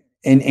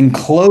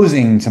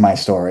closing to my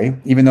story,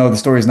 even though the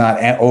story's not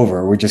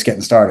over, we're just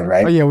getting started,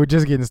 right? Oh yeah, we're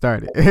just getting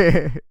started.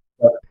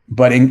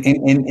 But in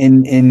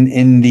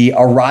the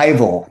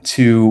arrival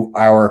to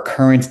our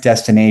current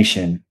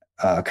destination,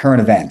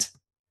 current event,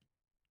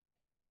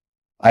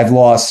 I've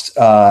lost,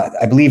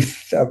 I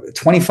believe,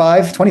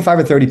 25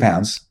 or 30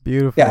 pounds.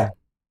 Beautiful. Yeah,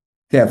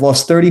 I've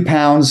lost 30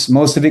 pounds.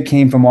 Most of it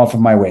came from off of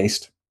my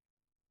waist.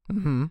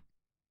 Mm-hmm.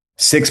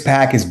 Six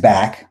pack is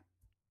back.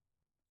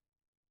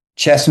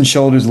 Chest and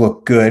shoulders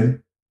look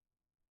good.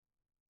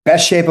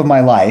 Best shape of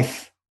my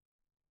life.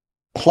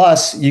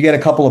 Plus, you get a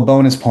couple of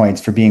bonus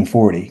points for being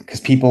 40 because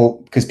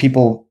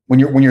people, when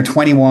you're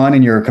 21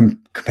 and you're a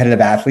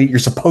competitive athlete, you're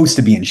supposed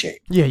to be in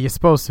shape. Yeah, you're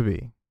supposed to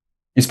be.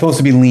 You're supposed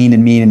to be lean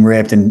and mean and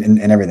ripped and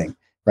everything,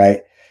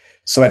 right?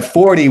 So at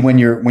 40, when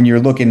you're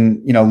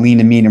looking, lean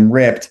and mean and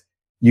ripped,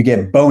 you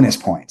get bonus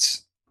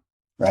points,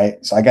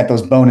 right? So I got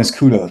those bonus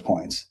kudos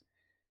points.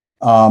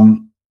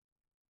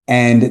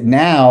 And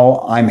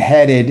now I'm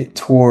headed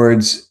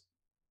towards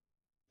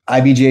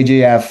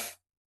IBJJF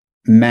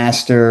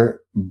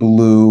Master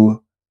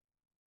Blue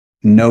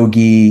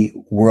No-Gi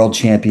World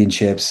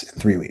Championships in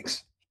 3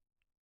 weeks.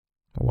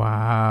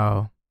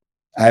 Wow.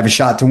 I have a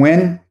shot to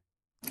win.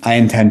 I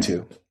intend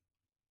to.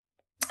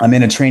 I'm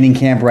in a training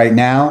camp right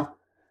now.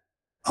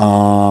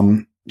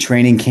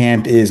 Training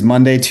camp is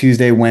Monday,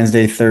 Tuesday,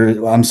 Wednesday, Thursday.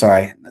 Well, I'm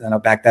sorry. Then I'll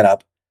back that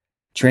up.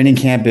 Training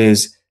camp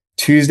is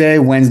Tuesday,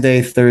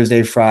 Wednesday,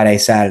 Thursday, Friday,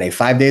 Saturday,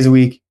 5 days a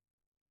week.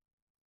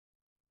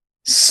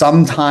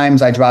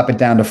 Sometimes I drop it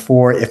down to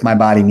 4 if my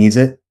body needs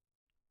it.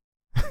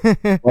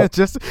 Well,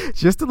 just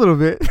a little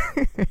bit.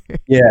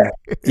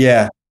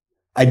 Yeah.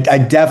 I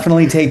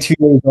definitely take 2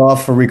 days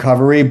off for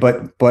recovery,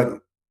 but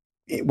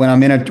when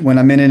I'm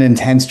in an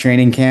intense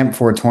training camp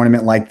for a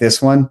tournament like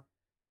this one,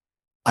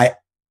 I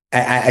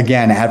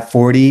again at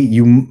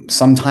 40,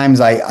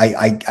 sometimes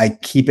I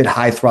keep it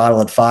high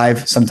throttle at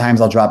 5. Sometimes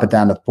I'll drop it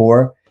down to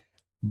 4.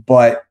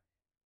 But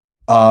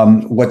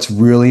what's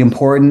really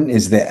important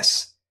is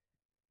this.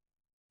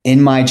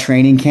 In my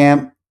training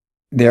camp,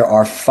 there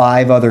are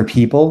 5 other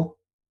people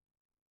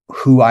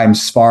who I'm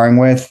sparring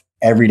with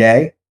every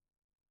day,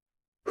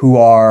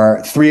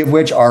 3 of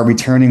which are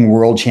returning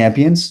world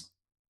champions.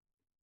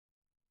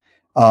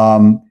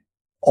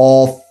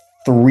 All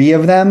 3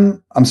 of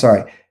them,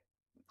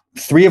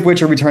 3 of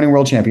which are returning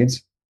world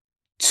champions.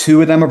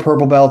 2 of them are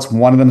purple belts.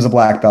 1 of them is a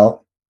black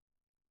belt.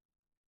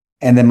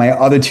 And then my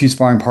other 2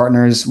 sparring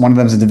partners, one of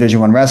them is a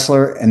Division I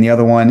wrestler, and the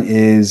other one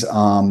is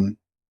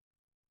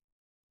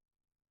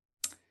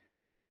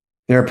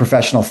they're a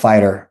professional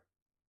fighter.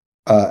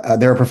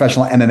 They're a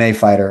professional MMA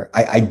fighter.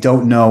 I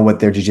don't know what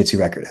their jiu-jitsu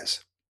record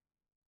is.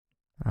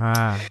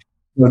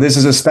 So this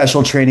is a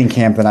special training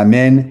camp that I'm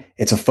in.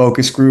 It's a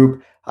focus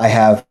group. I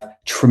have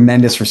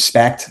tremendous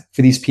respect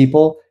for these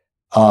people.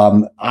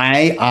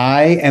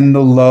 I am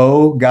the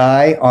low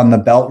guy on the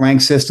belt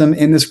rank system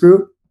in this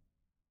group,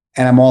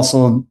 and I'm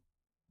also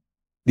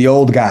the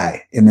old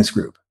guy in this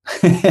group.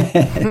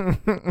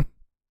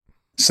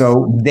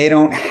 So they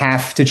don't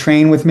have to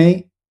train with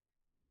me.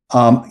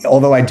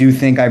 Although I do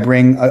think I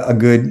bring a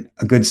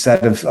good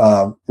set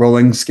of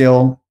rolling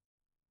skill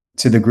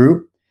to the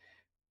group,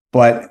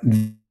 but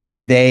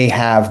they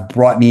have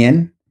brought me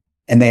in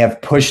and they have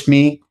pushed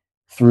me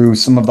through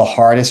some of the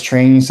hardest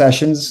training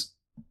sessions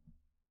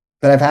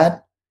that I've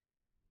had,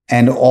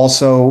 and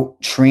also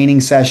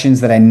training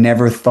sessions that I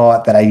never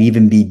thought that I'd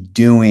even be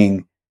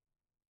doing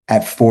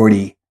at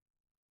 40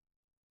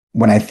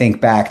 when I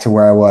think back to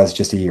where I was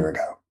just a year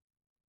ago.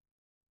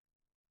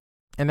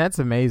 And that's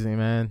amazing,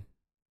 man.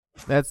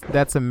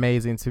 That's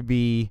amazing to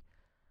be,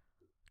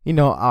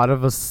 out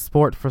of a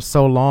sport for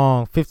so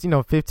long,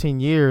 15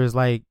 years.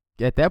 Like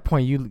at that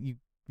point,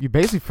 you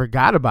basically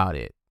forgot about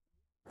it,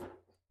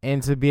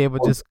 and to be able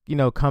to just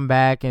come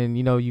back and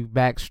you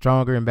back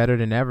stronger and better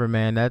than ever,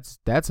 man.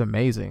 That's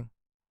amazing.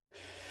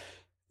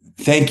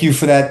 Thank you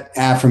for that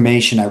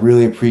affirmation. I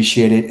really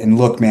appreciate it. And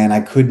look, man,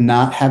 I could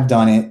not have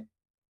done it.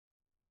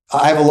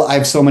 I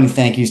have so many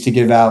thank yous to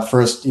give out.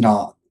 First,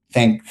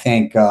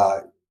 thank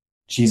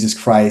Jesus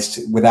Christ.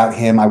 Without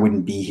him, I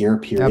wouldn't be here,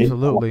 period.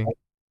 Absolutely.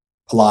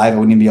 Alive. I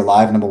wouldn't even be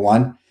alive, number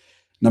one.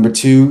 Number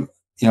two,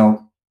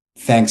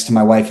 thanks to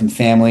my wife and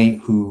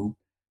family who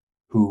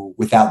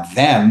without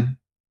them,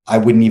 I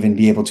wouldn't even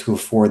be able to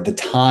afford the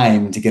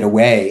time to get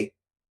away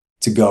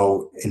to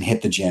go and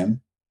hit the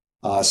gym.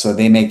 So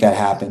they make that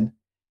happen.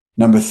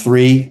 Number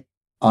three,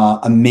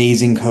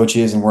 amazing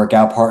coaches and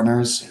workout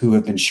partners who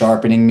have been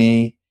sharpening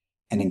me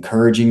and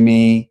encouraging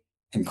me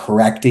and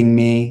correcting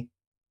me.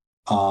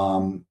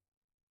 As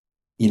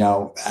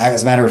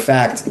a matter of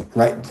fact,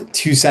 right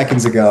 2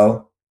 seconds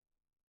ago,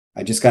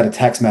 I just got a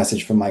text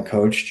message from my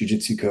coach,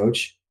 jiu-jitsu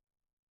coach.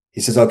 He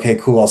says, "Okay,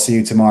 cool. I'll see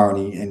you tomorrow."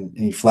 And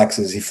he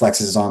flexes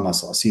his arm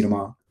muscle. "I'll see you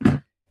tomorrow."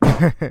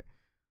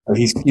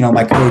 He's,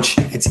 my coach.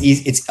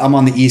 I'm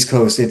on the East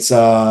Coast. It's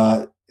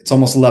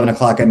almost 11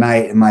 o'clock at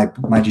night, and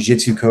my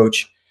jiu-jitsu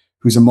coach,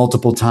 who's a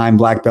multiple-time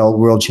black belt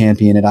world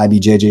champion at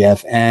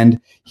IBJJF, and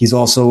he's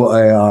also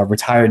a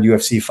retired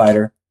UFC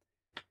fighter.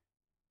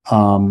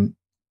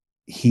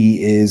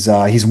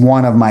 He's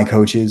one of my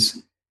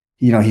coaches.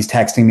 He's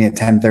texting me at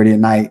 10:30 at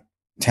night,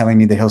 telling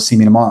me that he'll see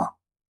me tomorrow.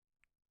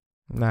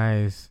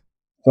 Nice.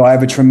 So I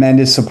have a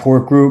tremendous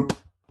support group,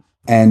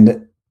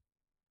 and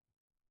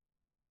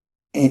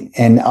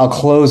I'll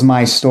close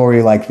my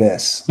story like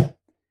this.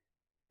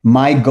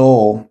 My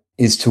goal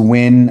is to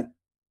win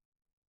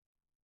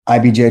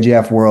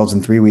IBJJF Worlds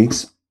in 3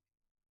 weeks.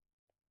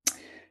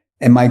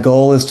 And my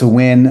goal is to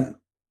win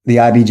the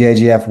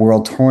IBJJF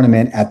World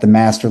Tournament at the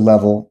master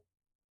level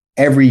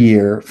every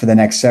year for the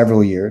next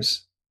several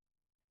years.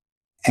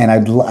 And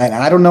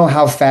I don't know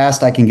how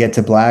fast I can get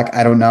to black.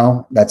 I don't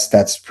know.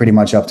 That's pretty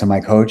much up to my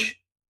coach.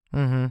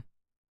 Mm-hmm.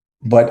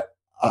 But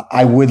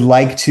I would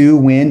like to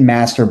win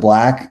master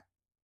black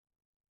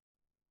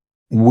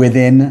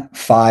within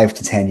 5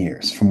 to 10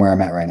 years from where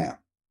I'm at right now,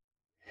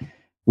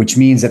 which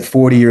means at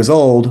 40 years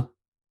old,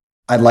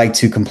 I'd like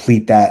to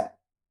complete that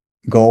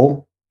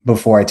goal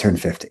before I turn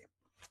 50.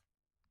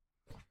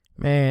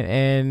 Man,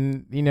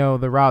 and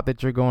the route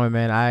that you're going,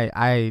 man,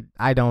 I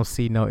don't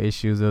see no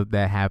issues of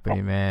that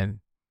happening, man.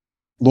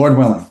 Lord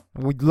willing.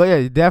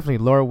 Yeah, definitely,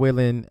 Lord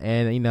willing,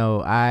 and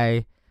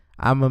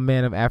I'm a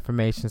man of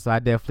affirmation, so I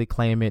definitely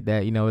claim it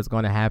that it's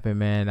going to happen,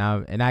 man.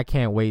 And I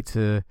can't wait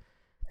to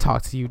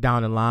talk to you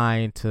down the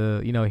line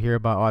to hear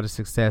about all the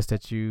success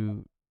that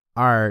you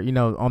are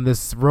on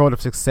this road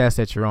of success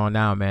that you're on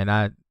now,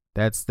 man.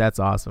 That's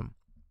awesome.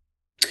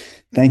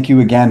 Thank you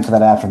again for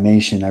that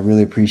affirmation. I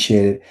really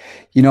appreciate it.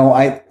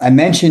 I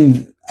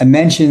mentioned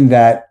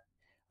that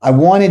I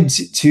wanted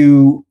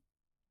to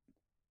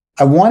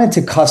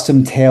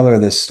custom tailor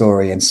this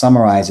story and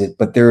summarize it,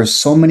 but there are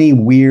so many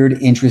weird,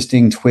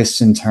 interesting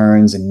twists and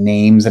turns and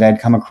names that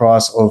I'd come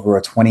across over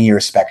a 20-year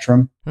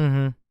spectrum.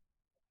 Mm-hmm.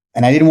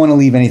 And I didn't want to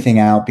leave anything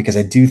out because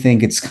I do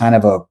think it's kind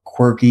of a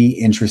quirky,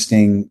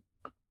 interesting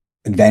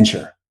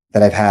adventure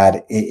that I've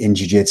had in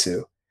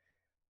jiu-jitsu.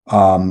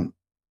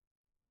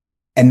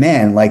 And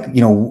man,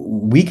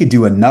 we could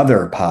do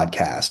another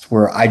podcast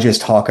where I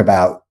just talk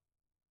about,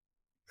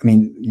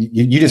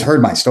 you just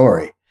heard my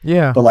story.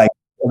 Yeah. But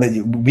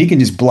we can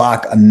just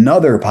block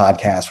another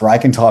podcast where I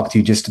can talk to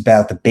you just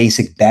about the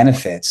basic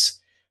benefits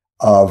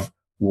of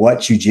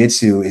what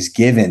jiu-jitsu is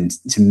given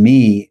to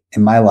me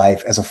in my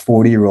life as a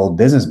 40-year-old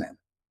businessman.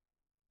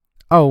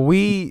 Oh,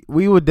 we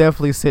would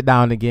definitely sit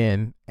down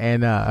again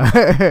and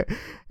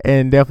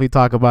and definitely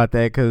talk about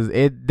that, because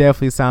it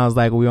definitely sounds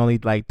like we only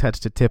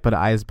touched the tip of the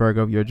iceberg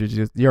of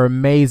your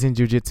amazing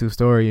jiu-jitsu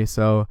story.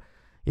 So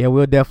yeah,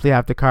 we'll definitely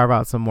have to carve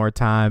out some more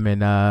time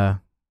and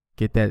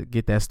get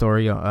that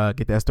story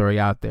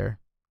out there.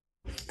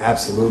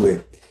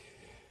 Absolutely.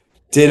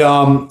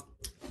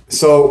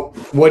 So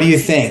what do you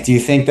think? Do you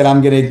think that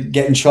I'm going to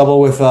get in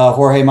trouble with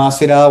Jorge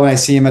Masvidal when I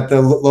see him at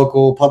the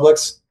local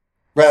Publix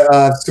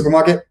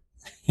supermarket?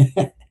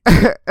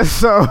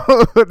 So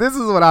this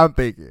is what I'm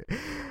thinking.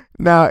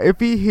 Now, if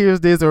he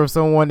hears this, or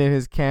someone in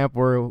his camp,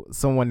 or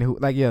someone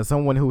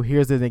who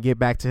hears this and get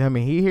back to him,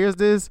 and he hears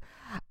this,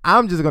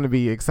 I'm just gonna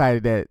be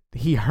excited that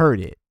he heard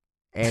it,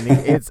 and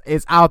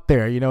it's out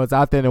there. It's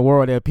out there in the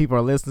world that people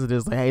are listening to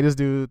this. Like, hey, this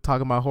dude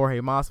talking about Jorge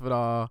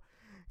Masvidal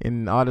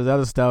and all this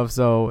other stuff.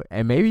 So,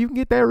 and maybe you can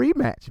get that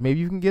rematch. Maybe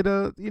you can get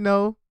that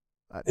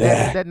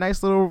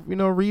nice little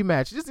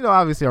rematch. Just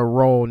obviously a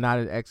role, not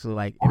an actual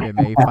like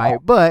MMA fight,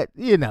 but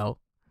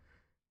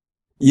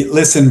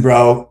Listen,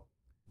 bro.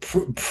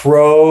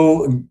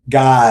 Pro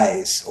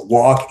guys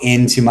walk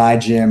into my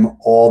gym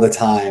all the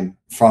time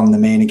from the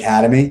main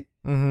academy.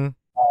 Mm-hmm.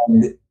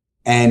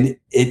 And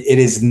it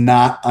is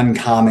not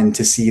uncommon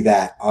to see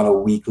that on a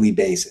weekly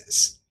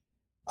basis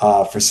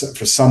for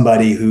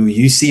somebody who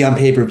you see on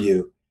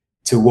pay-per-view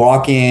to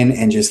walk in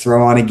and just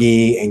throw on a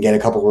gi and get a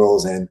couple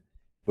rolls in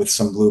with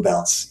some blue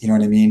belts. You know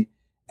what I mean?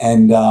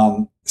 And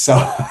so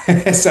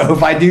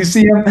if I do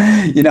see him,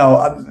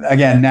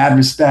 again, mad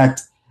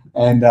respect.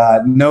 And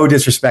no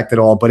disrespect at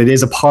all, but it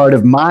is a part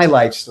of my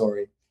life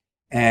story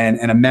and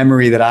a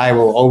memory that I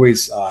will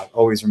always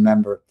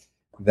remember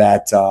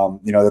that,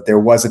 that there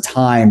was a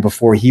time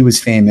before he was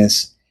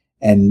famous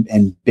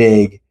and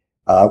big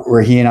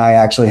where he and I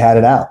actually had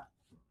it out.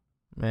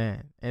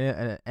 Man,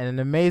 and an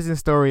amazing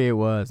story it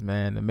was,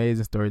 man.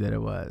 Amazing story that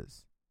it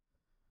was.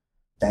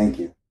 Thank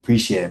you.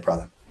 Appreciate it,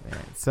 brother. Man.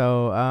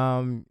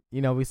 So,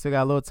 we still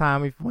got a little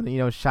time. If you want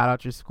to, shout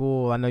out your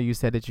school. I know you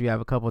said that you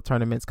have a couple of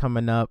tournaments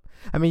coming up.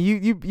 I mean,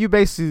 you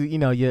basically,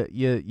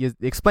 you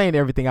explained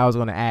everything I was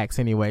going to ask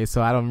anyway,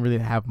 so I don't really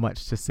have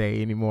much to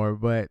say anymore.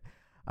 But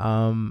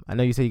I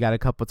know you said you got a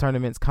couple of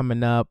tournaments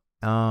coming up,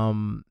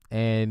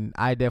 and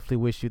I definitely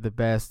wish you the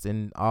best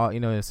and all,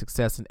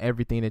 success in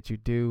everything that you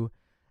do.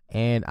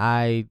 And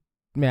I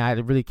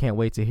really can't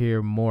wait to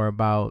hear more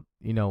about,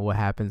 what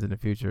happens in the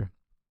future.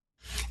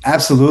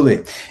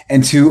 Absolutely.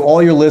 And to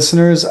all your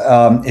listeners,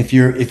 if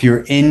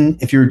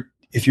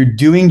you're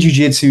doing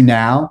jiu-jitsu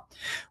now,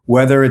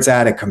 whether it's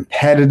at a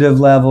competitive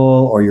level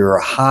or you're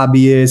a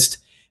hobbyist,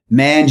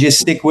 man, just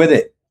stick with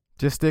it.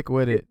 Just stick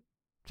with it.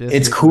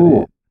 It's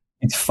cool.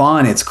 It's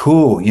fun. It's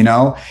cool,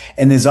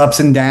 and there's ups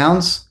and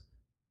downs.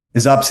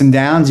 You're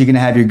going to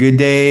have your good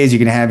days. You're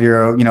going to have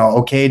your,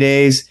 okay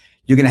days.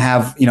 You're going to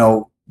have,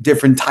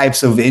 different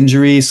types of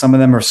injuries. Some of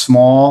them are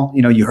small,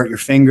 you hurt your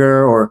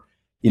finger or,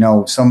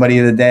 somebody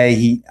the other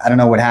day, I don't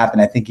know what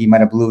happened. I think he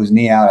might've blew his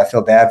knee out. I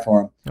feel bad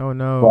for him. Oh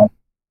no.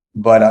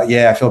 But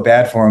I feel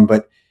bad for him.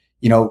 But,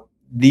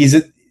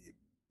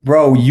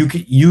 bro, you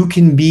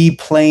can be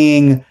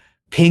playing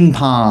ping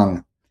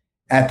pong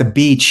at the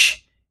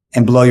beach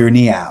and blow your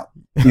knee out.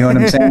 You know what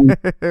I'm saying?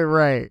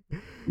 Right.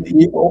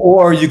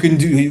 Or you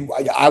can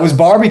I was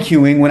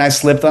barbecuing when I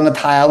slipped on the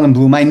tile and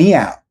blew my knee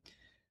out.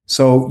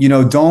 So,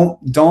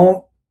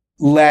 don't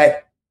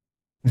let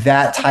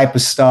that type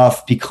of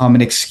stuff become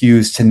an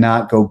excuse to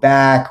not go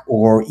back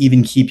or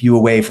even keep you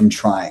away from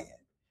trying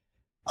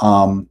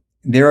it.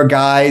 There are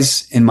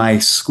guys in my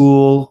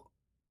school,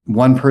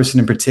 one person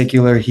in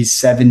particular, he's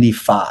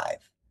 75.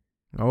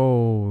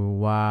 Oh,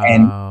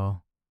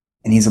 wow.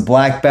 And he's a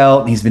black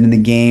belt. And he's been in the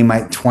game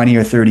like 20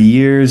 or 30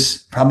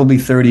 years, probably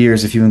 30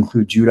 years if you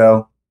include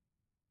judo.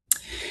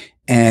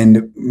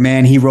 And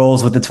man, he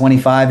rolls with the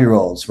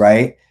 25-year-olds,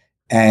 right?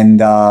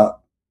 And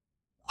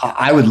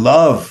I would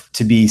love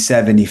to be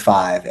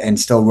 75 and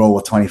still roll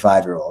with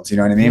 25-year-olds. You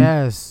know what I mean?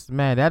 Yes,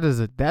 man. That is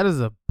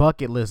a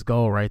bucket list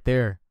goal right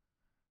there.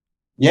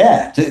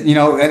 Yeah,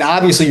 and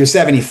obviously you're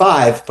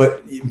 75,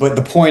 but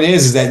the point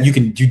is that you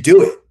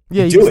do it.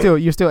 Yeah,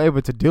 you're still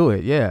able to do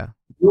it. Yeah,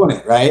 doing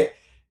it right.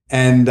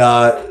 And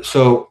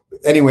so,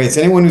 anyways,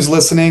 anyone who's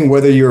listening,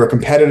 whether you're a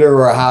competitor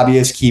or a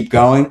hobbyist, keep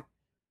going.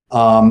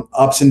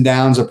 Ups and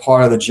downs are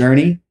part of the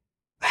journey.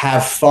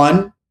 Have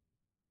fun.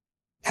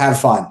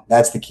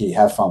 That's the key.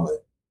 Have fun with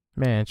it.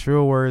 Man,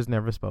 true words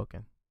never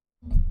spoken.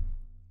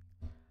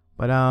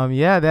 But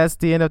that's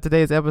the end of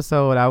today's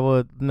episode. I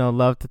would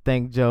love to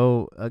thank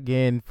Joe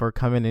again for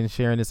coming and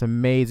sharing this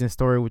amazing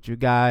story with you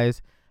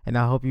guys. And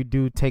I hope you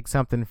do take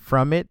something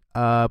from it.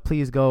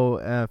 Please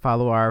go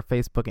follow our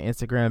Facebook and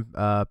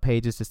Instagram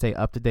pages to stay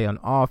up to date on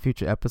all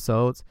future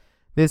episodes.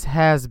 This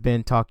has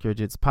been Talk Yo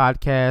Jits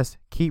Podcast.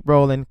 Keep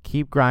rolling,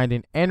 keep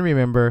grinding, and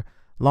remember,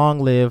 long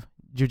live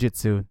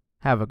Jiu-Jitsu.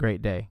 Have a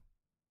great day.